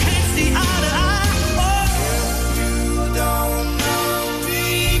when you can't see eye to eye? Oh, if you don't know me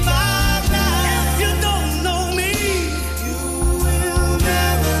by now, if you don't know me, you will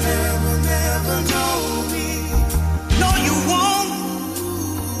never, never, never know me. No, you won't.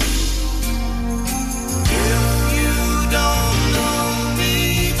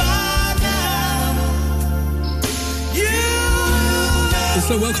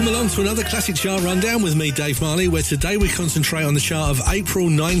 So welcome along to another Classic Chart Rundown with me, Dave Marley, where today we concentrate on the chart of April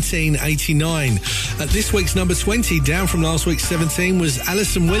 1989. At this week's number 20, down from last week's 17, was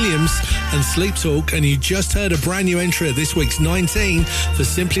Alison Williams and Sleep Talk, and you just heard a brand new entry at this week's 19 for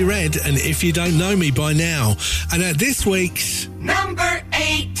Simply Red and If You Don't Know Me By Now. And at this week's number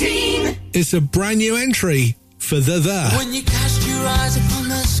 18, it's a brand new entry for The. When you cast your eyes upon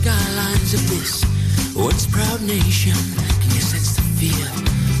the skylines of this once proud nation, can you sense the fear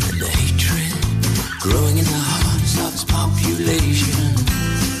and the hatred growing in the hearts of its population?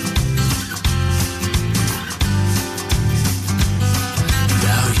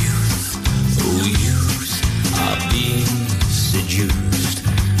 Now youth, oh youth, are being seduced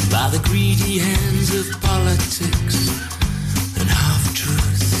by the greedy hands of politics and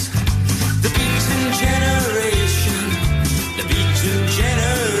half-truths. The beaten generation, the beaten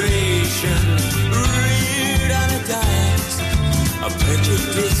generation, reared on a diet of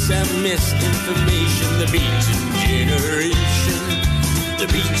prejudice and misinformation. The beaten generation, the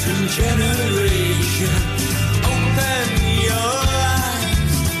beaten generation. Open your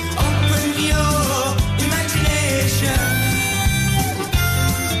eyes, open your imagination.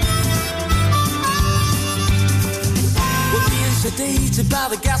 We're being sedated by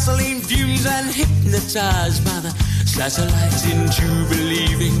the gasoline fumes and hypnotized by the satellites into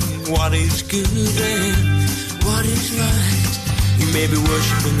believing what is good and what is right. You may be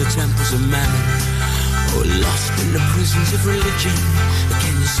worshipping the temples of mammon or lost in the prisons of religion, but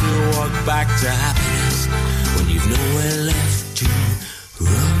can you still walk back to happiness when you've nowhere left to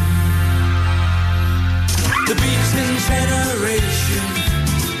run? The beaten generation,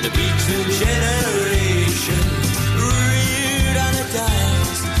 the beaten generation, reared on a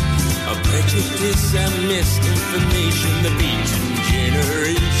diet of prejudice and misinformation. The beaten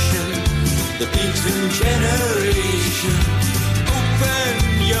generation, the beaten generation.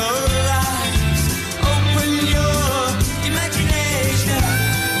 Open your eyes, open your imagination.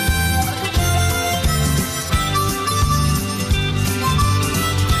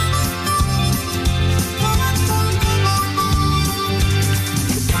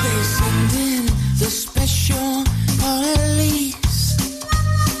 They send in the special police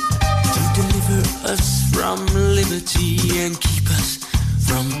to deliver us from liberty and keep us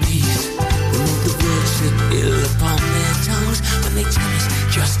from peace. Remove the words that ill upon their tongues when they tell us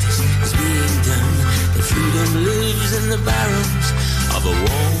justice is being done. That freedom lives in the barrels of a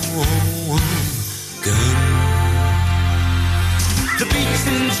warm gun. The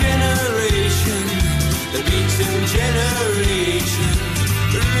beaten generation, the beaten generation,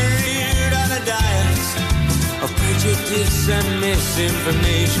 reared on a diet of prejudice and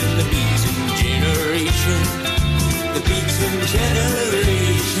misinformation. The beaten generation, the beaten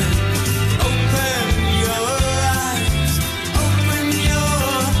generation. Open your eyes, open your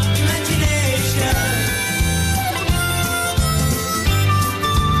imagination.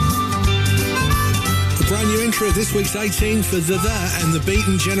 A brand new entry at this week's 18 for The and the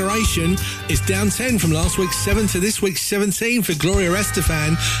Beaten Generation is down 10 from last week's 7 to this week's 17 for Gloria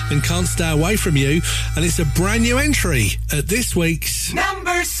Estefan and Can't Stay Away From You, and it's a brand new entry at this week's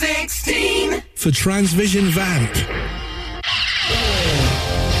number 16 for Transvision Vamp.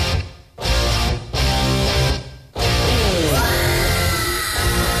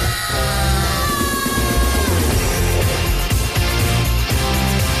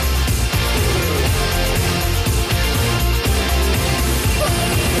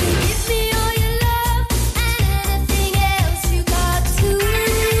 Give me all your love and anything else you got to.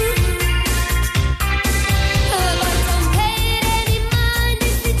 But don't pay it any mind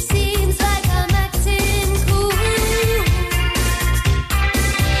if it seems like I'm acting cool.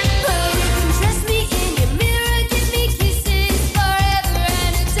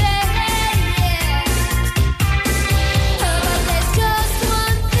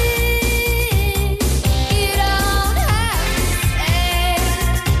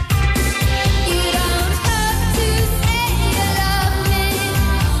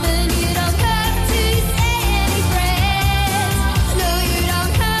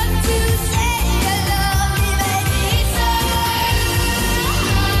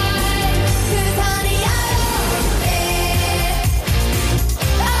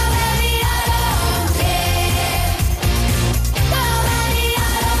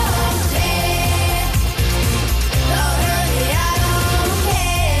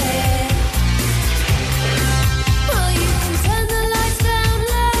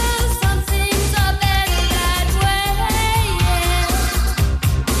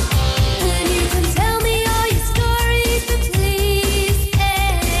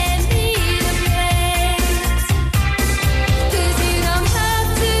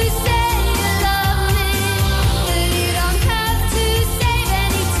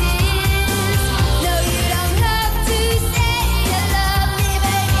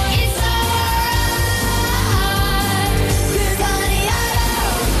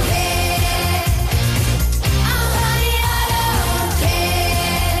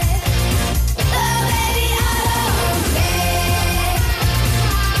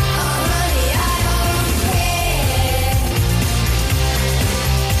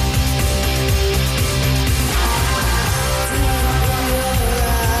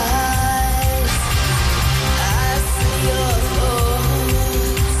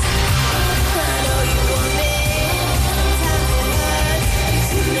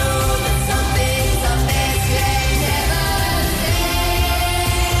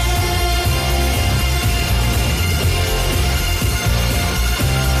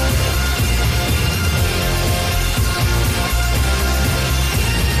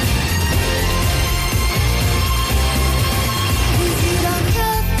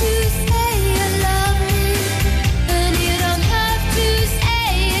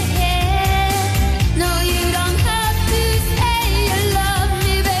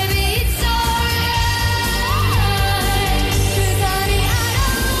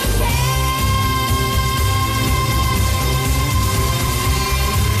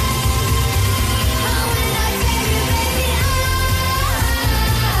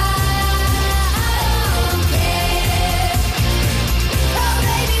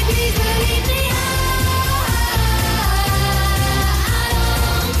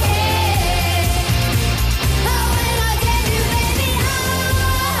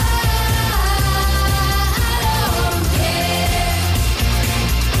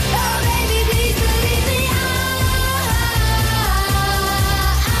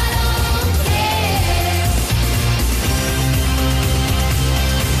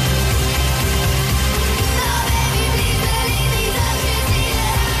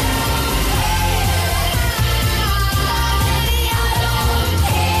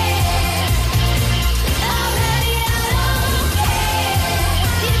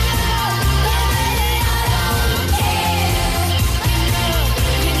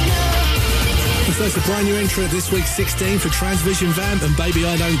 So it's a brand new entry at this week's 16 for Transvision Vamp and Baby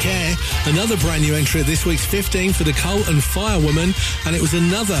I Don't Care. Another brand new entry at this week's 15 for The Cult and Firewoman. And it was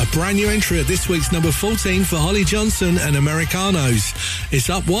another brand new entry at this week's number 14 for Holly Johnson and Americanos. It's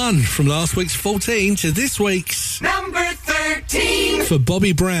up one from last week's 14 to this week's number 13 for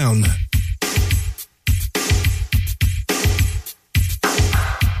Bobby Brown.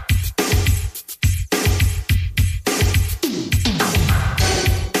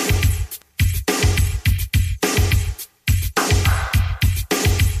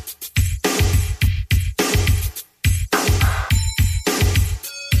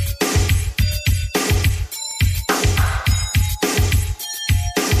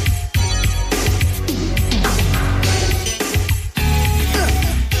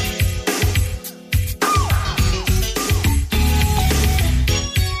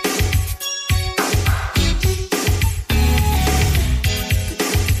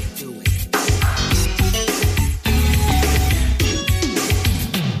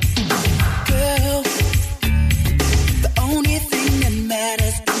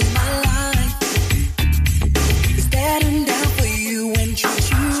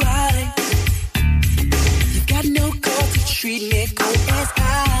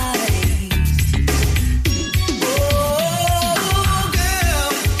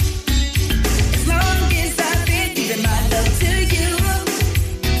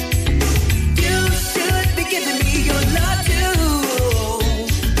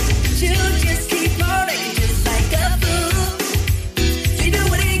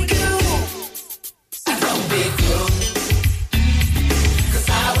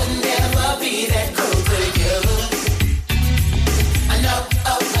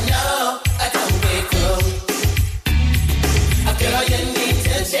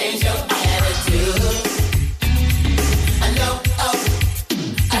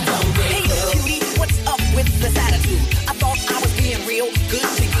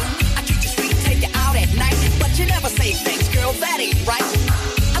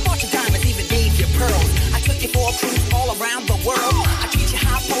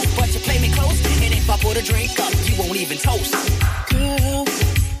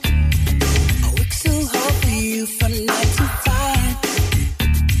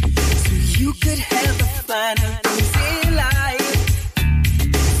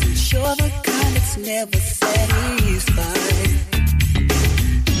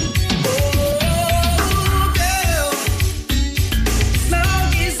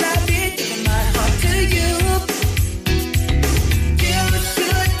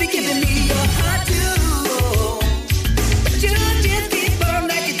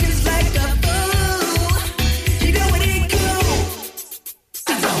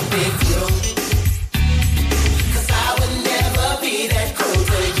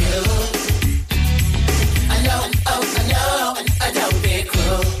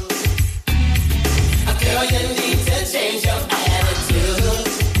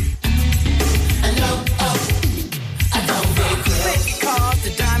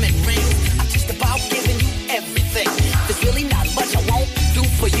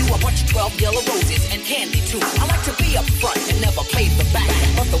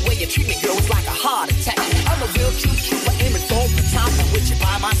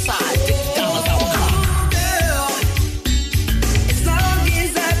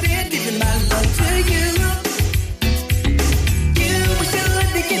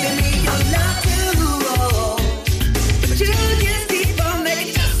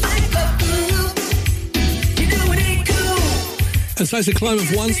 So it's a climb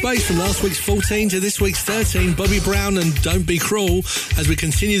of one space from last week's 14 to this week's 13. Bobby Brown and Don't Be Cruel. As we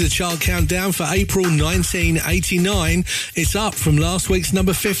continue the chart countdown for April 1989, it's up from last week's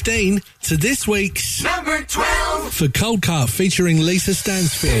number 15 to this week's number 12 for Cold Cut featuring Lisa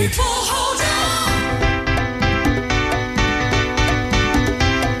Stansfield.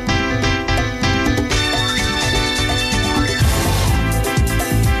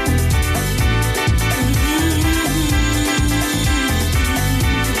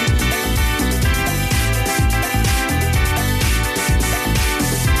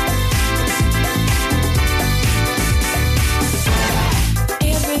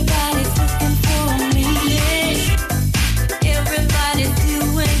 Everybody's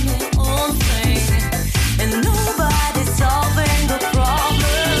doing their own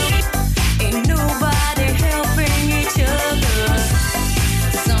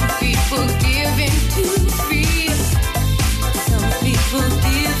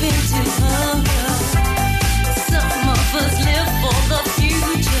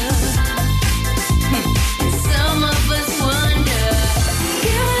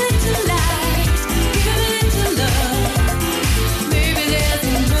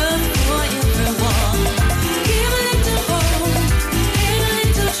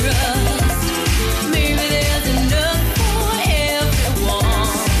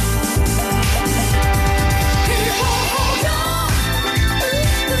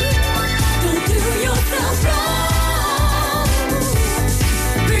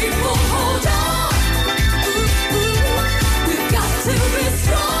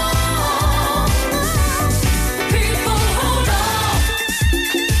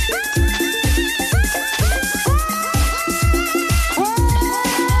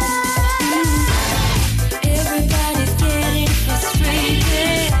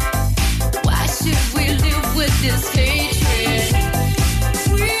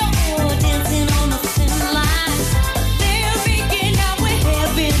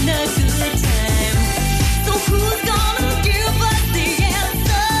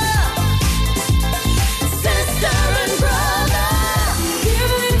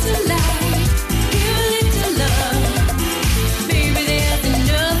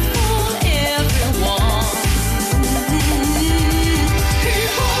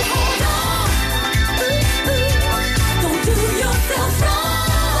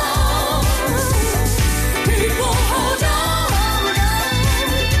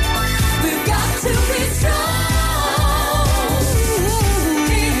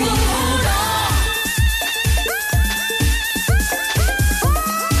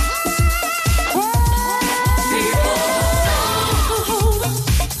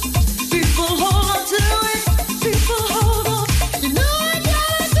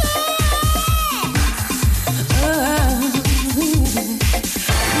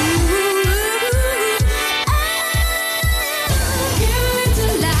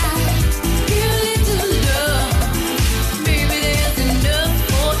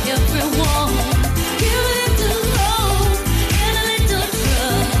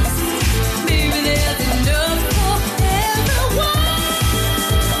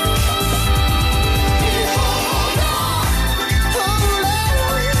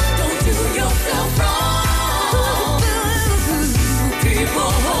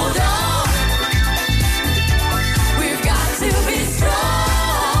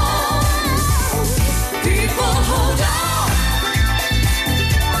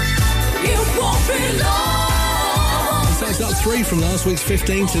 3 from last week's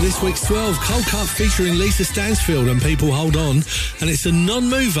 15 to this week's 12. Cold Cut featuring Lisa Stansfield and People Hold On. And it's a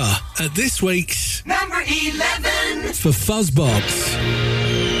non-mover at this week's number 11 for Fuzzbox.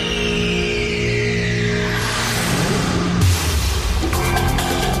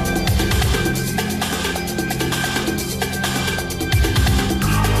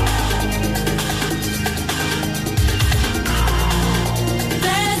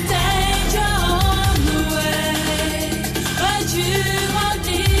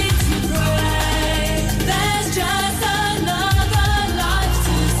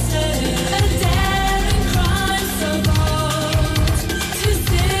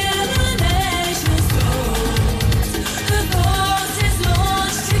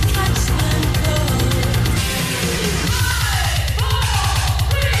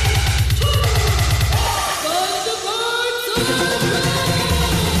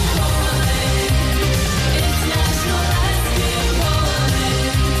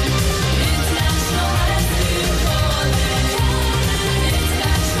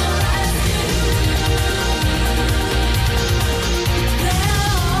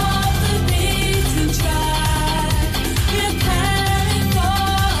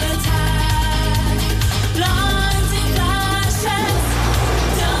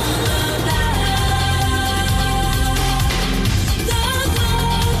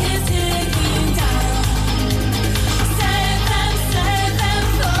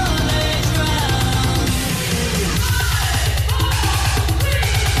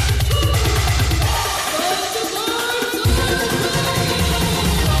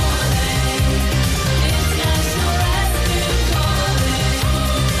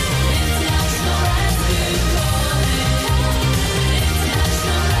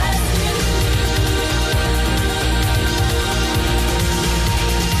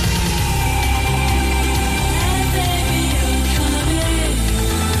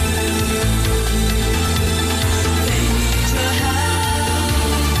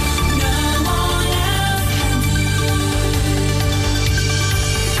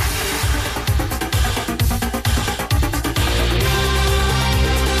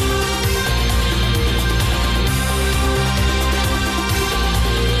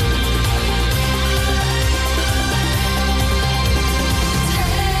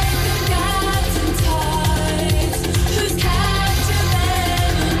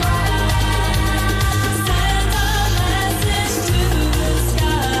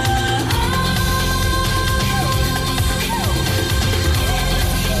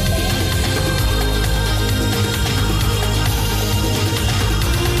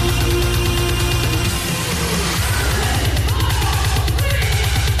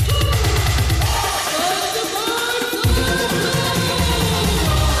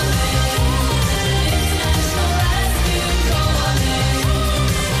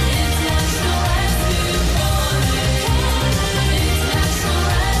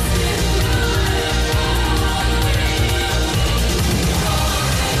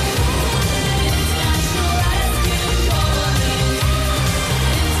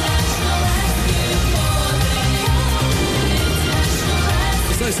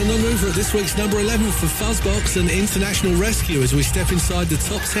 This week's number 11 for Fuzzbox and International Rescue as we step inside the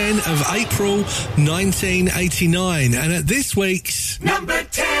top 10 of April 1989. And at this week's number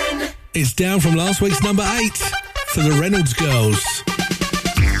 10, it's down from last week's number 8 for the Reynolds Girls.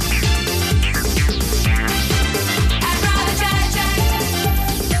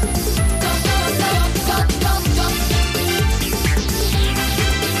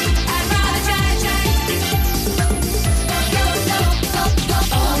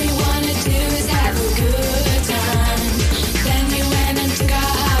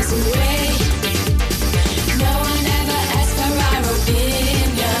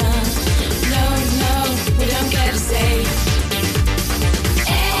 Opinion. No, we don't get to say.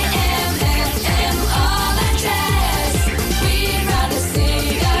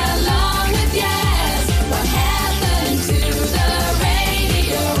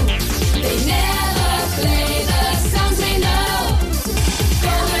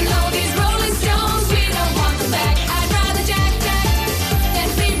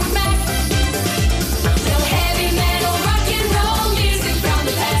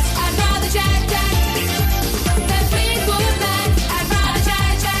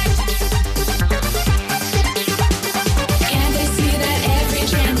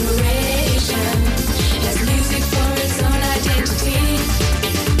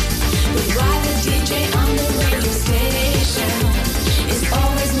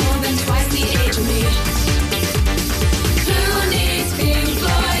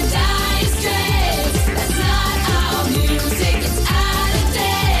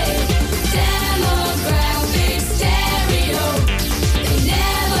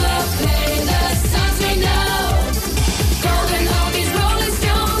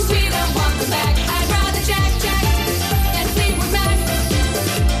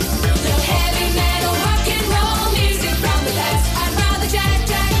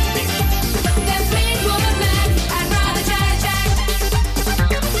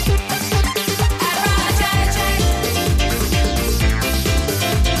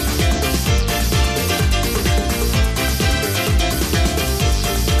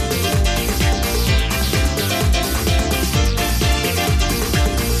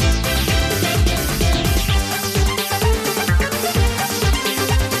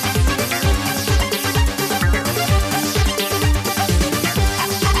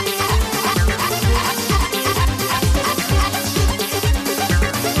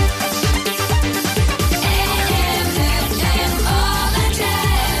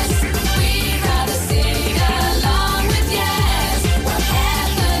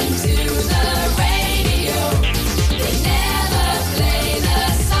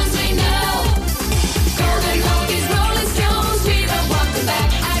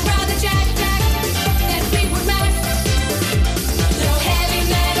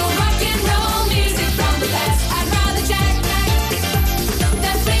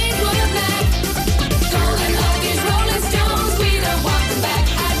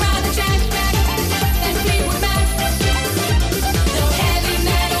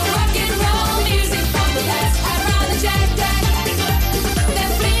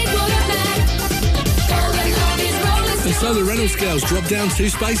 go. The Reynolds Girls dropped down 2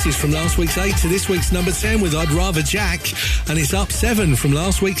 spaces from last week's 8 to this week's number 10 with I'd Rather Jack, and it's up 7 from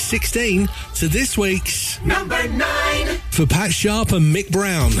last week's 16 to this week's number 9 for Pat Sharp and Mick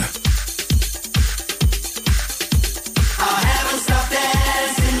Brown. I haven't stopped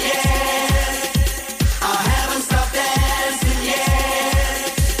dancing yet. I haven't stopped dancing yet.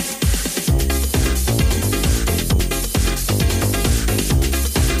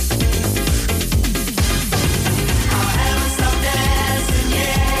 I haven't stopped dancing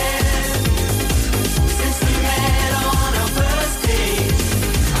yet. Since we met on our first date,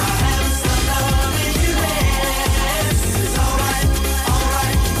 I haven't stopped loving you less. It's alright,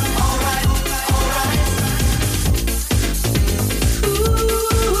 alright, alright, alright.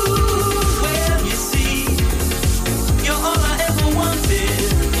 Well, you see, you're all I ever wanted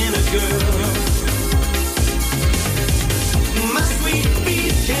in a girl. My sweet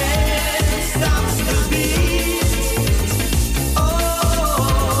beat can't stop the beat.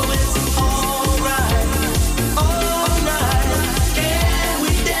 Oh, it's alright, alright. Can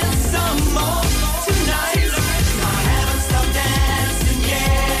we dance some more tonight? I haven't stopped dancing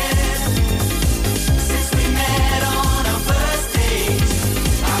yet. Since we met on our first date,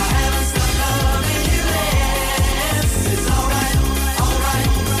 I haven't stopped loving you less. It's alright, alright,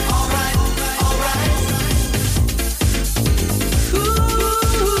 alright, alright.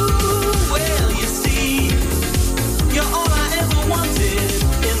 Ooh, well, you see, you're all I ever wanted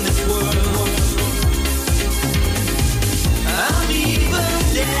in this world. I'm even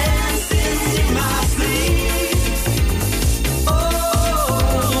dancing in my sleep.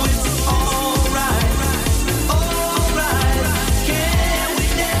 Oh, it's alright, alright. Can we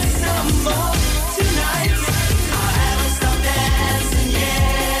dance some more tonight? I haven't stopped dancing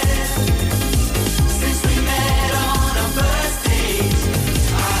yet. Since we met on our first date,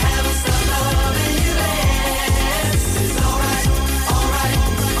 I haven't stopped loving you less. It's alright, alright,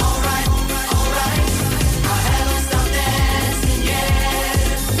 alright, alright. I haven't stopped dancing yet.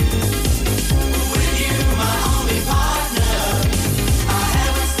 With you, my only partner, I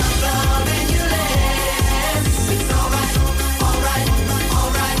haven't stopped loving you less. It's alright, alright,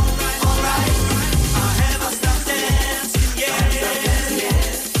 alright, alright. I haven't stopped dancing yet.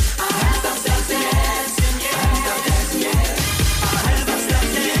 I haven't stopped dancing yet. I haven't stopped dancing yet. I haven't stopped dancing yet.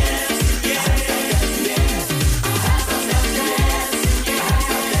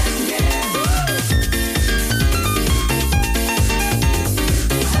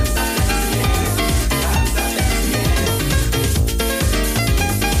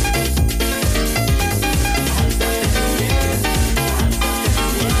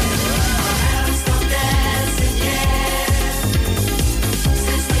 haven't stopped dancing yet.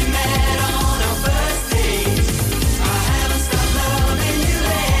 Since we met on our first date, I haven't stopped loving you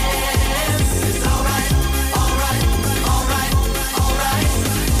less. It's alright, alright, alright, alright.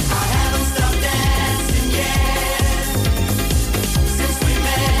 I haven't stopped dancing yet. Since we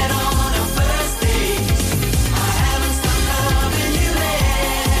met on our first date, I haven't stopped loving you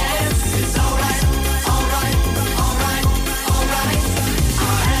less. It's alright, alright, alright, alright. I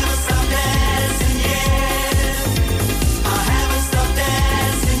haven't stopped dancing yet. I haven't stopped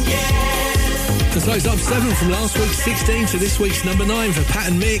dancing yet. So it's up 7 from last week's 16 to this week's number 9 for Pat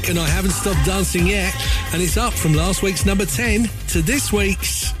and Mick, and I haven't stopped dancing yet. And it's up from last week's number 10 to this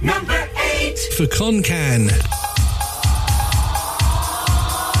week's number 8 for Concan.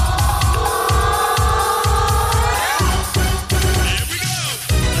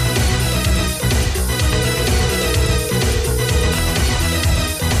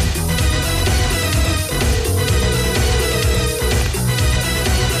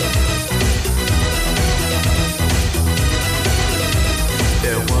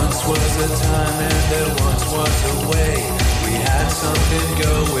 There once was a time and there once was a way. We had something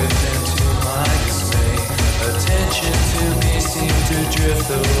going into my dismay. Attention to me seemed to drift,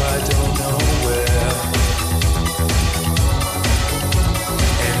 though I don't know where.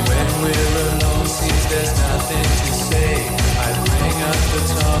 And when we're alone, seems there's nothing to say. I bring up the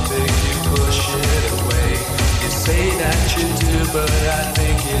topic, you push it away. You say that you do, but I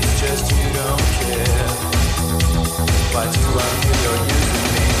think it's just you don't care. Why do I feel you're using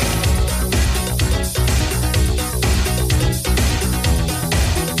me?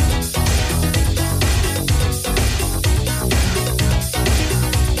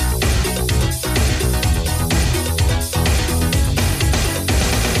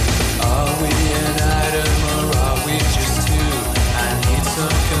 Are we an item or are we just two? I need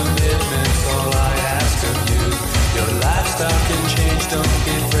some commitment, all I ask of you. Your lifestyle can change, don't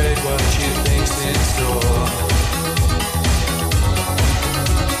be afraid what you think's in store.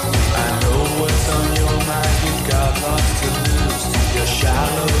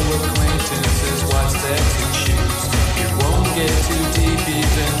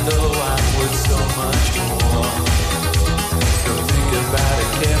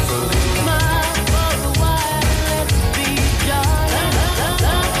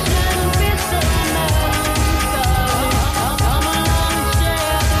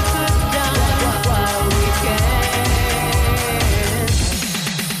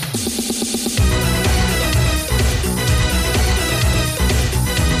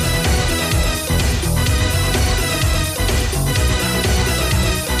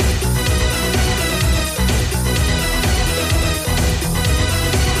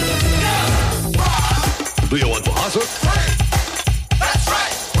 Do you want to hustle? That's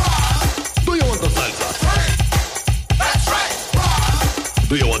right. Do you want to salsa? That's right.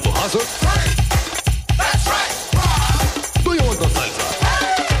 Do you want to hustle? That's right. Do you want to salsa?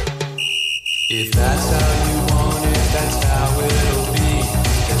 If that's how you want it, that's how it'll be.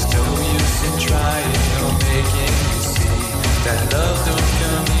 There's no use in trying, no making you see that love don't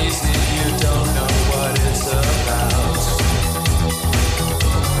come easy. You don't know what it's about.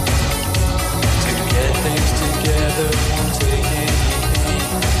 To get things together won't take anything.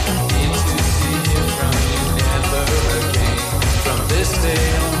 Need to see it from you never again. From this day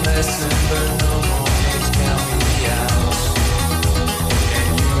on, lesson, but no more games count me out. And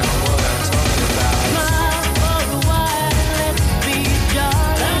you know what I'm talking about. Smile for a while, let's be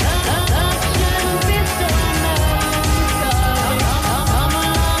jolly. Love shouldn't be so melancholy. Come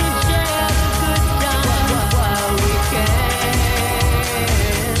along and share the good times while we can.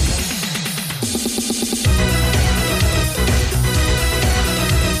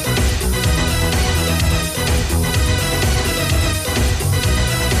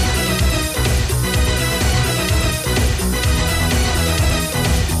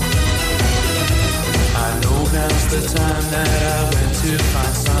 I know now's the time that I went to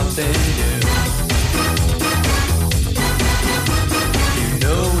find something new. You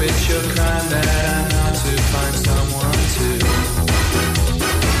know it's your crime that I'm not to find someone to.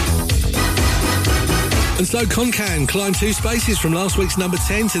 And so Concan climbed 2 spaces from last week's number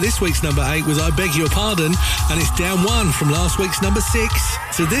 10 to this week's number 8 with I Beg Your Pardon, and it's down 1 from last week's number 6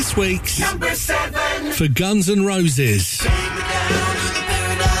 to this week's Number 7. for Guns N' Roses.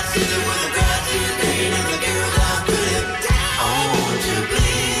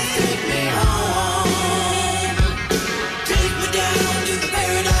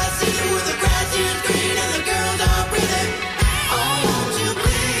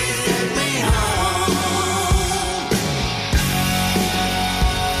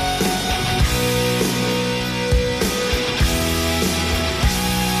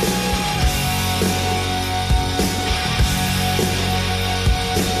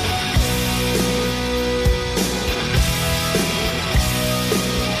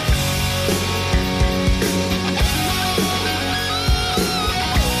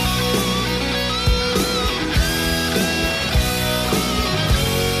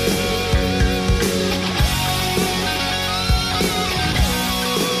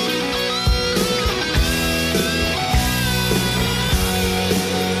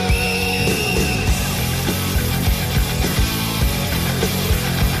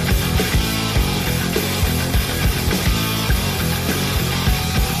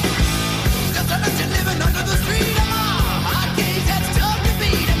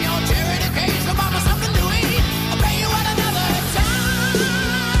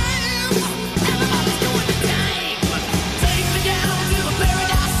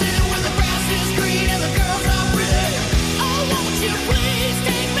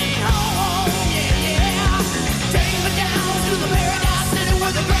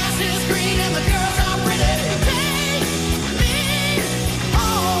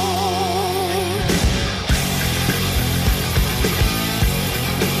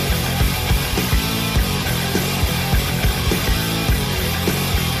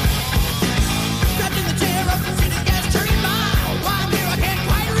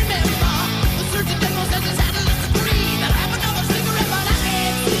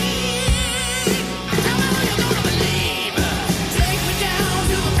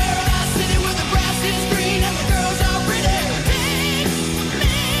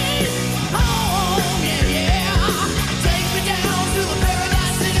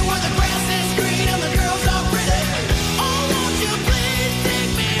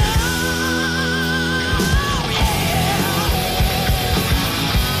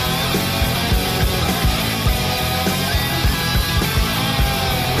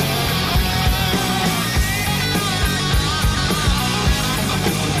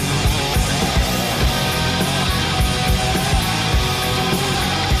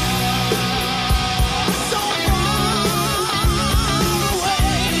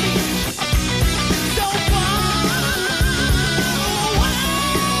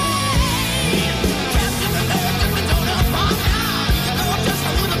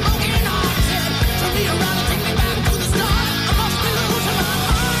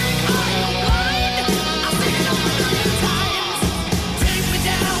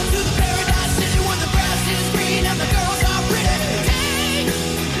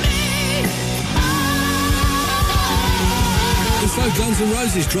 Guns N'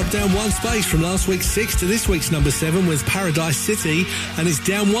 Roses dropped down one space from last week's 6 to this week's number 7 with Paradise City, and it's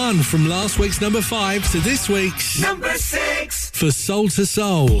down 1 from last week's number 5 to this week's number 6 for Soul to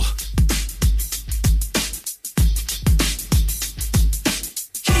Soul.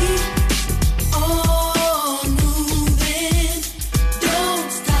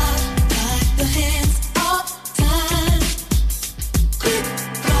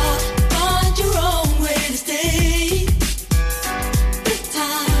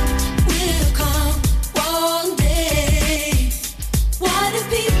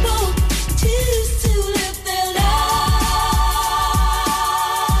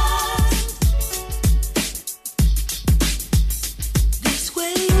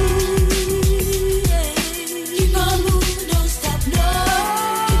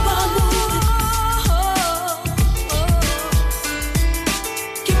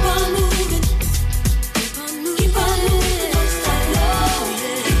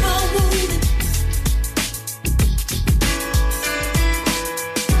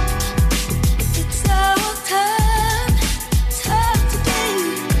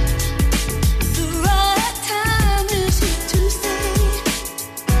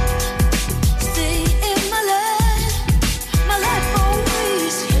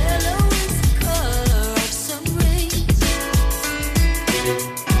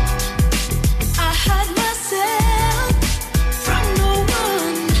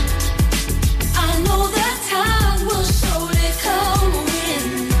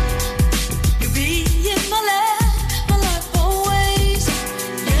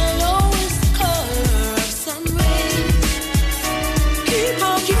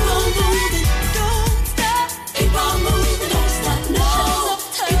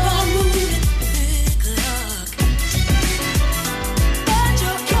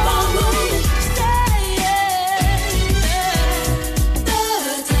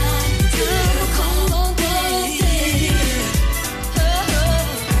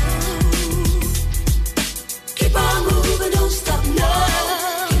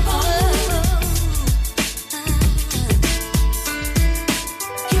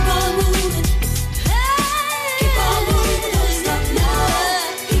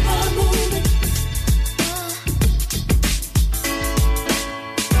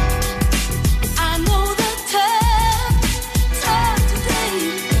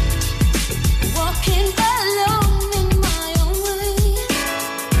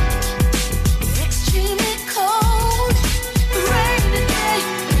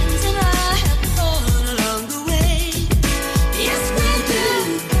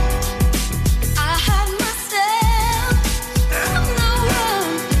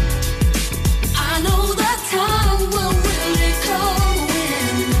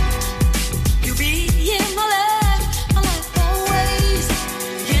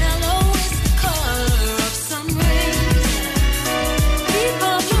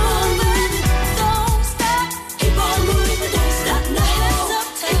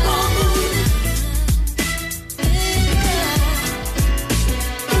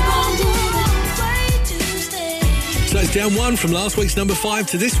 Down 1 from last week's number 5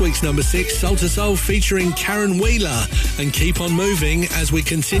 to this week's number 6, Soul to Soul featuring Karen Wheeler, and Keep On Moving as we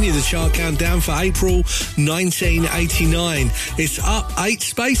continue the chart countdown for April 1989. It's up 8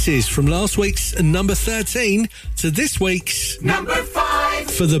 spaces from last week's number 13 to this week's number 5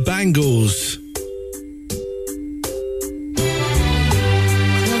 for the Bangles.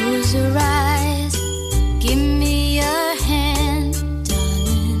 Close your eyes, give me your hand,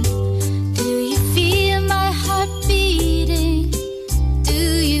 darling. Do you feel my heart beating? Do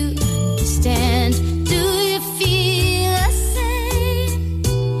you understand? Do you feel the same?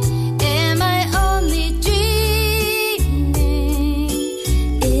 Am I only dreaming?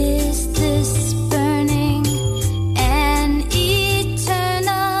 Is this burning an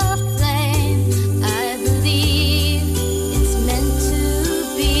eternal flame?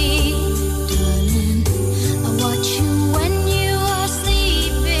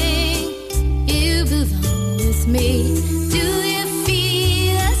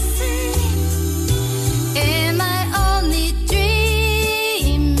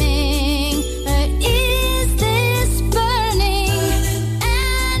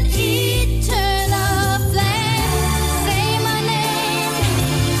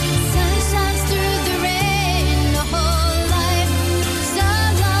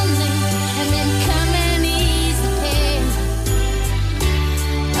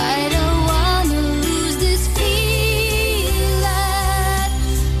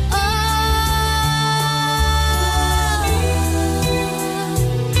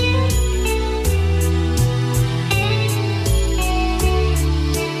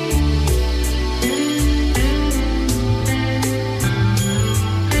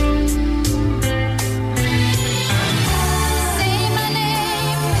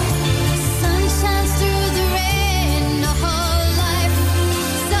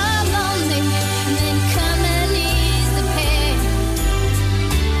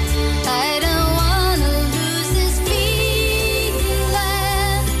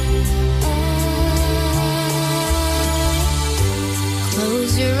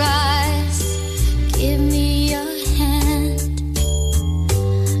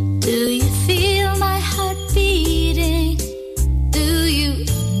 Do you feel my heart beating? Do you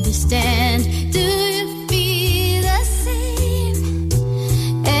understand? Do you feel the same?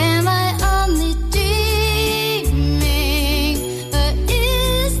 Am I only dreaming? Or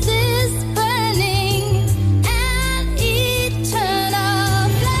is this burning an eternal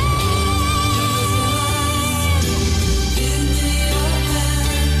flame? Give me your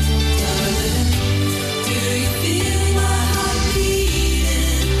hand, darling. Do you feel my heart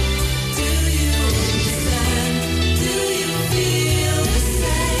beating? Do you understand? Do you feel the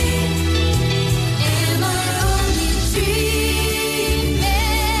same? Am I only dreaming?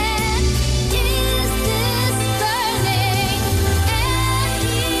 Is this burning an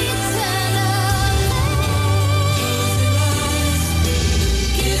eternal flame?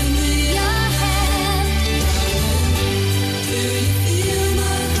 Give me your hand. Do you feel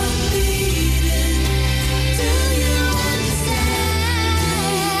my heart beating? Do you understand?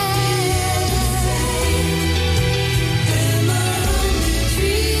 Am I only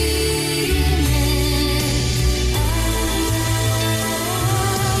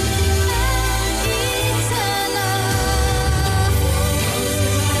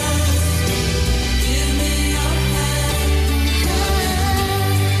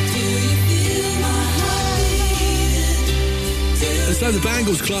And so the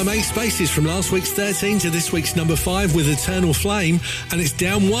Bangles climb 8 spaces from last week's 13 to this week's number 5 with Eternal Flame, and it's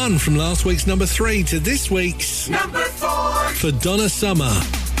down 1 from last week's number 3 to this week's Number 4. for Donna Summer.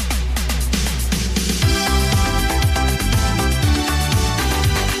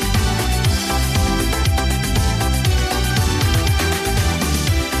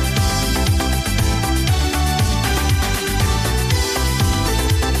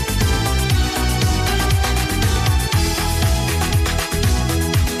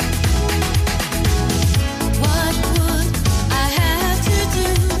 What would I have to do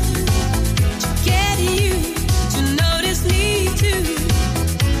to get you to notice me too?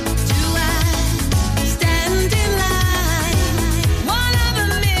 Do I stand in line? One of a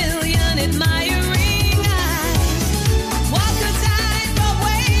million admiring eyes. Walk a tightrope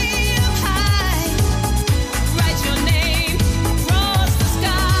way up high. Write your name across the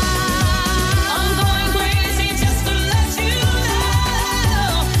sky. I'm going crazy just to let you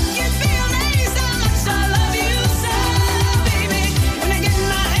know. You feel me so much, I love you so, baby. When I get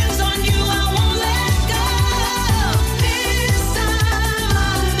my hands on you, I won't let go. This time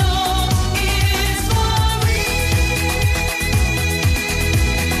I know it's for real.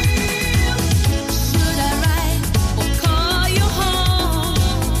 Should I write or call you home?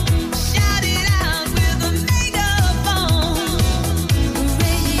 Shout it out with a megaphone.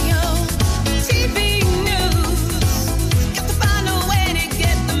 Radio, TV news. Got to find a way to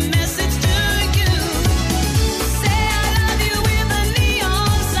get the message to you. Say I love you with a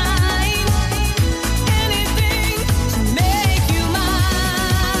neon sign. Anything to make you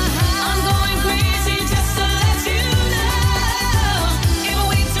mine. I'm going crazy just to let you know. If I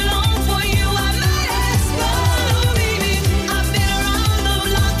wait too long for you, I might explode, baby. I've been around the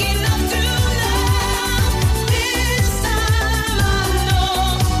block enough to know. This time I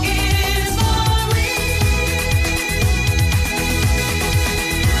know it's for real.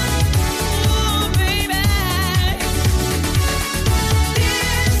 Ooh, baby.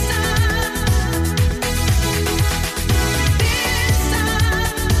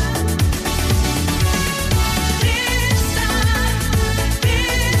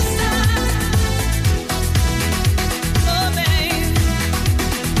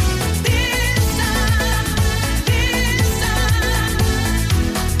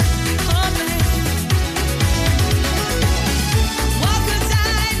 Walk a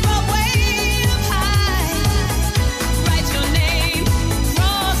tightrope way up high. Write your name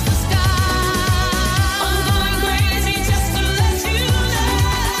across the sky. I'm going crazy just to let you know.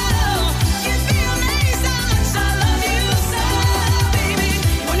 You feel me so much, I love you so, baby.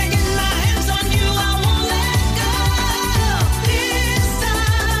 When I get my hands on you, I won't let go. This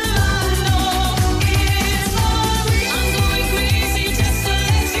time I know it's for real. I'm going crazy just to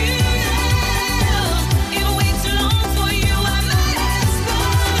let you know. If I wait too long for you, I might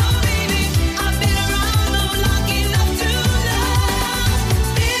explode, baby. I've been around the block enough to know.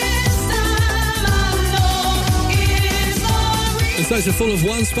 This time I know it's for real. And so it's a full of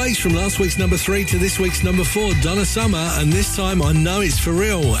 1 space from last week's number 3 to this week's number 4, Donna Summer, and this time I know it's for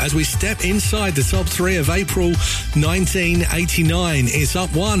real. As we step inside the top 3 of April 1989, it's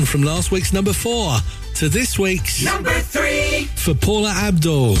up 1 from last week's number 4 to this week's Number 3. for Paula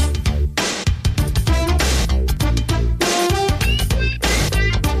Abdul.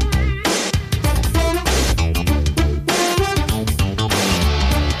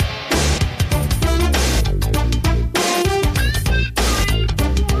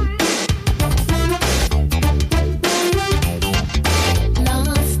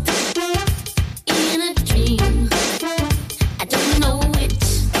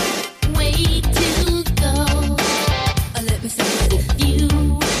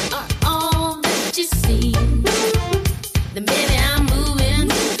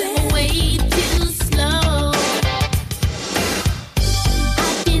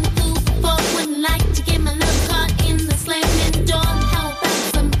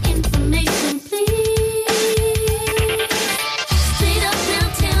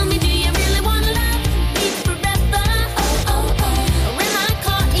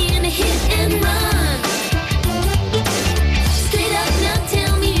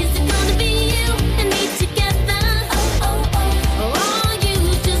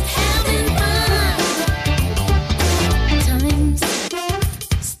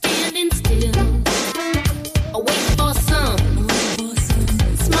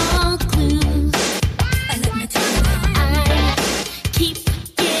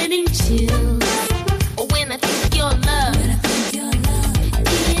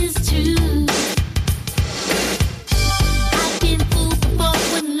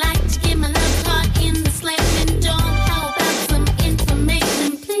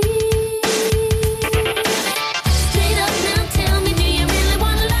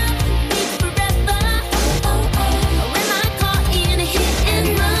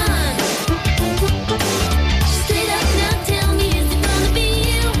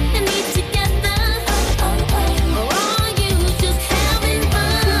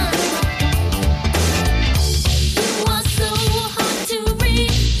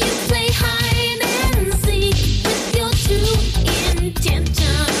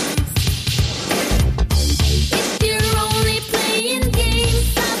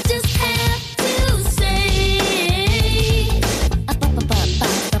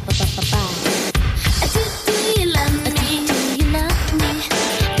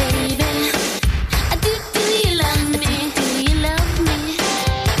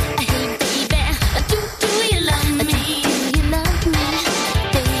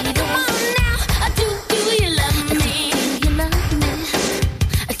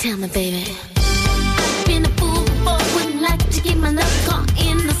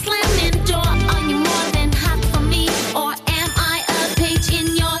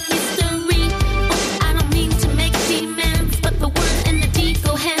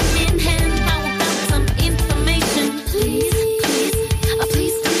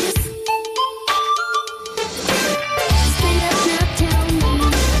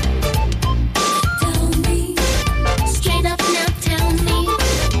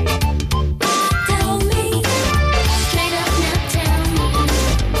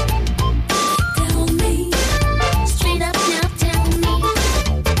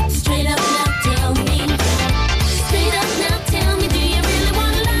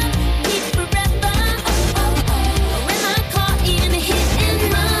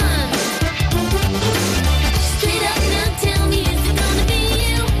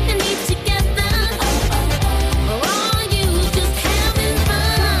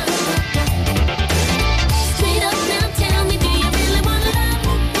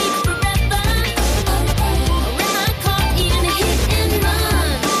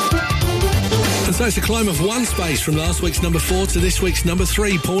 So it's a climb of one space from last week's number 4 to this week's number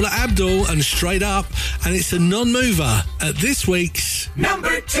 3. Paula Abdul and Straight Up. And it's a non-mover at this week's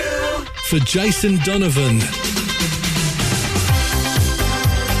Number 2 for Jason Donovan.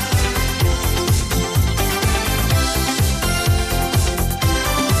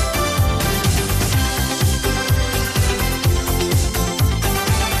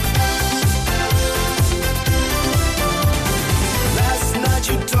 Last night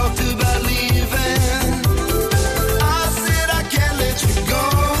you talked about leaving. I said I can't let you go.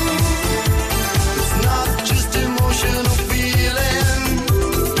 It's not just emotional feeling.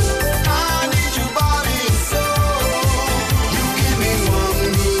 I need your body and soul. You give me one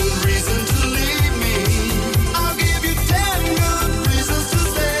good reason to leave me. I'll give you 10 good reasons to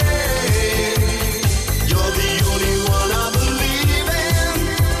stay. You're the only one I believe in.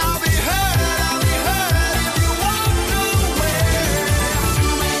 I'll be hurt if you walk away.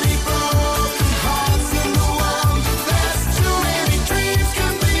 Too many broken hearts in the world. There's too many dreams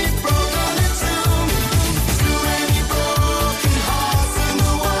can be broken in two. Too many broken hearts in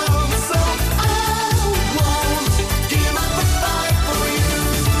the world. So I won't give up the fight for you.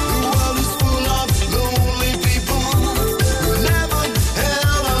 The world is full of lonely people who never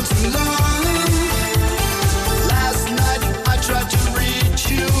held on to love. Last night I tried to reach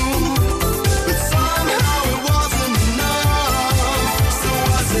you, but somehow it wasn't enough. So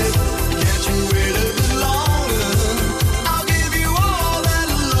I said, can't you wait a bit longer? I'll give you all that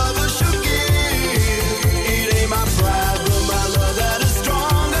a lover should give. It ain't my pride, but my love that is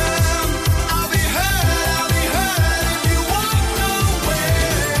stronger. I'll be hurt if you walk away.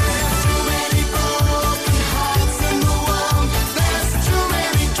 Too many broken hearts in the world. There's too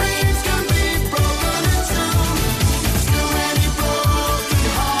many dreams can be broken in two. Too many broken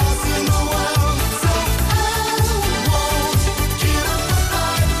hearts in the world. So I won't give up the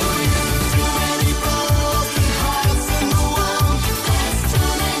fight for you. Too many broken hearts in the world. There's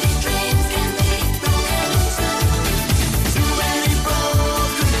too many dreams can be broken in two. Too many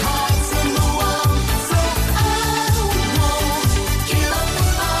broken hearts in the world. So I won't give up the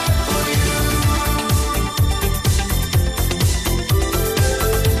fight for you.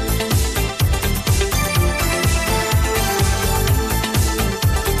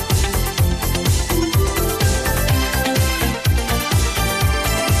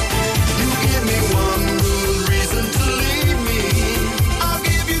 You give me one good reason to leave me. I'll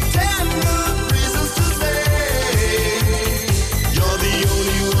give you 10 good reasons to stay. You're the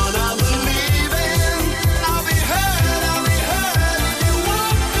only one I believe in. I'll be hurt if you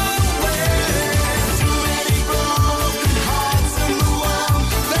walk away. Too many broken hearts in the world.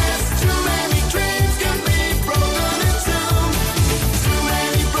 There's too many dreams can be broken in two. Too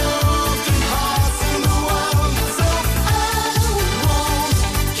many broken hearts in the world. So I won't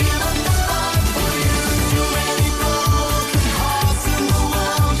give up the fight for you. Too many broken hearts in the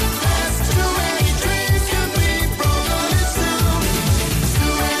world. There's too many dreams can be broken in two.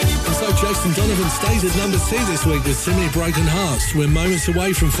 Too many And so Jason Donovan stays at number 2 this week with Too Many Broken Hearts. We're moments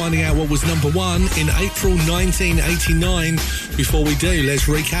away from finding out what was number 1 in April 1989. Before we do, let's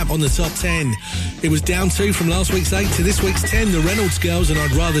recap on the top 10. It was down 2 from last week's 8 to this week's 10. The Reynolds Girls and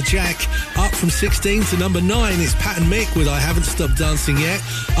I'd Rather Jack. Up from 16 to number 9, it's Pat and Mick with I Haven't Stopped Dancing Yet.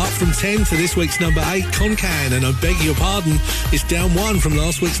 Up from 10 to this week's number 8, Concan and I Beg Your Pardon. It's down 1 from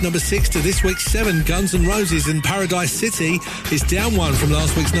last week's number 6 to this week's 7, Guns N' Roses and Paradise City. It's down 1 from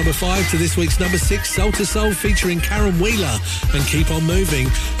last week's number 5 to this week's number 6, Soul to Soul featuring Karen Wheeler and Keep On Moving.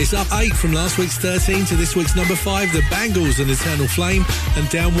 It's up 8 from last week's 13 to this week's number 5, The Bangles and Eternal Flame. And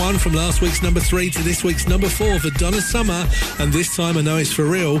down 1 from last week's number 3 to this week's number 4 for Donna Summer. And This Time I Know It's For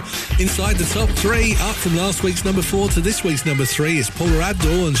Real. Inside the top 3, up from last week's number 4 to this week's number 3, it's Paula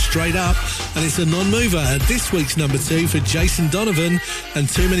Abdul and Straight Up. And it's a non-mover at this week's number 2 for Jason Donovan and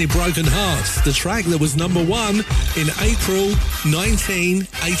Too Many Broken Hearts, the track that was number 1 in April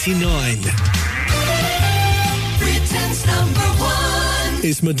 1989. Britain's number 1.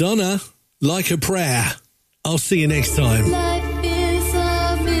 It's Madonna, Like a Prayer. I'll see you next time.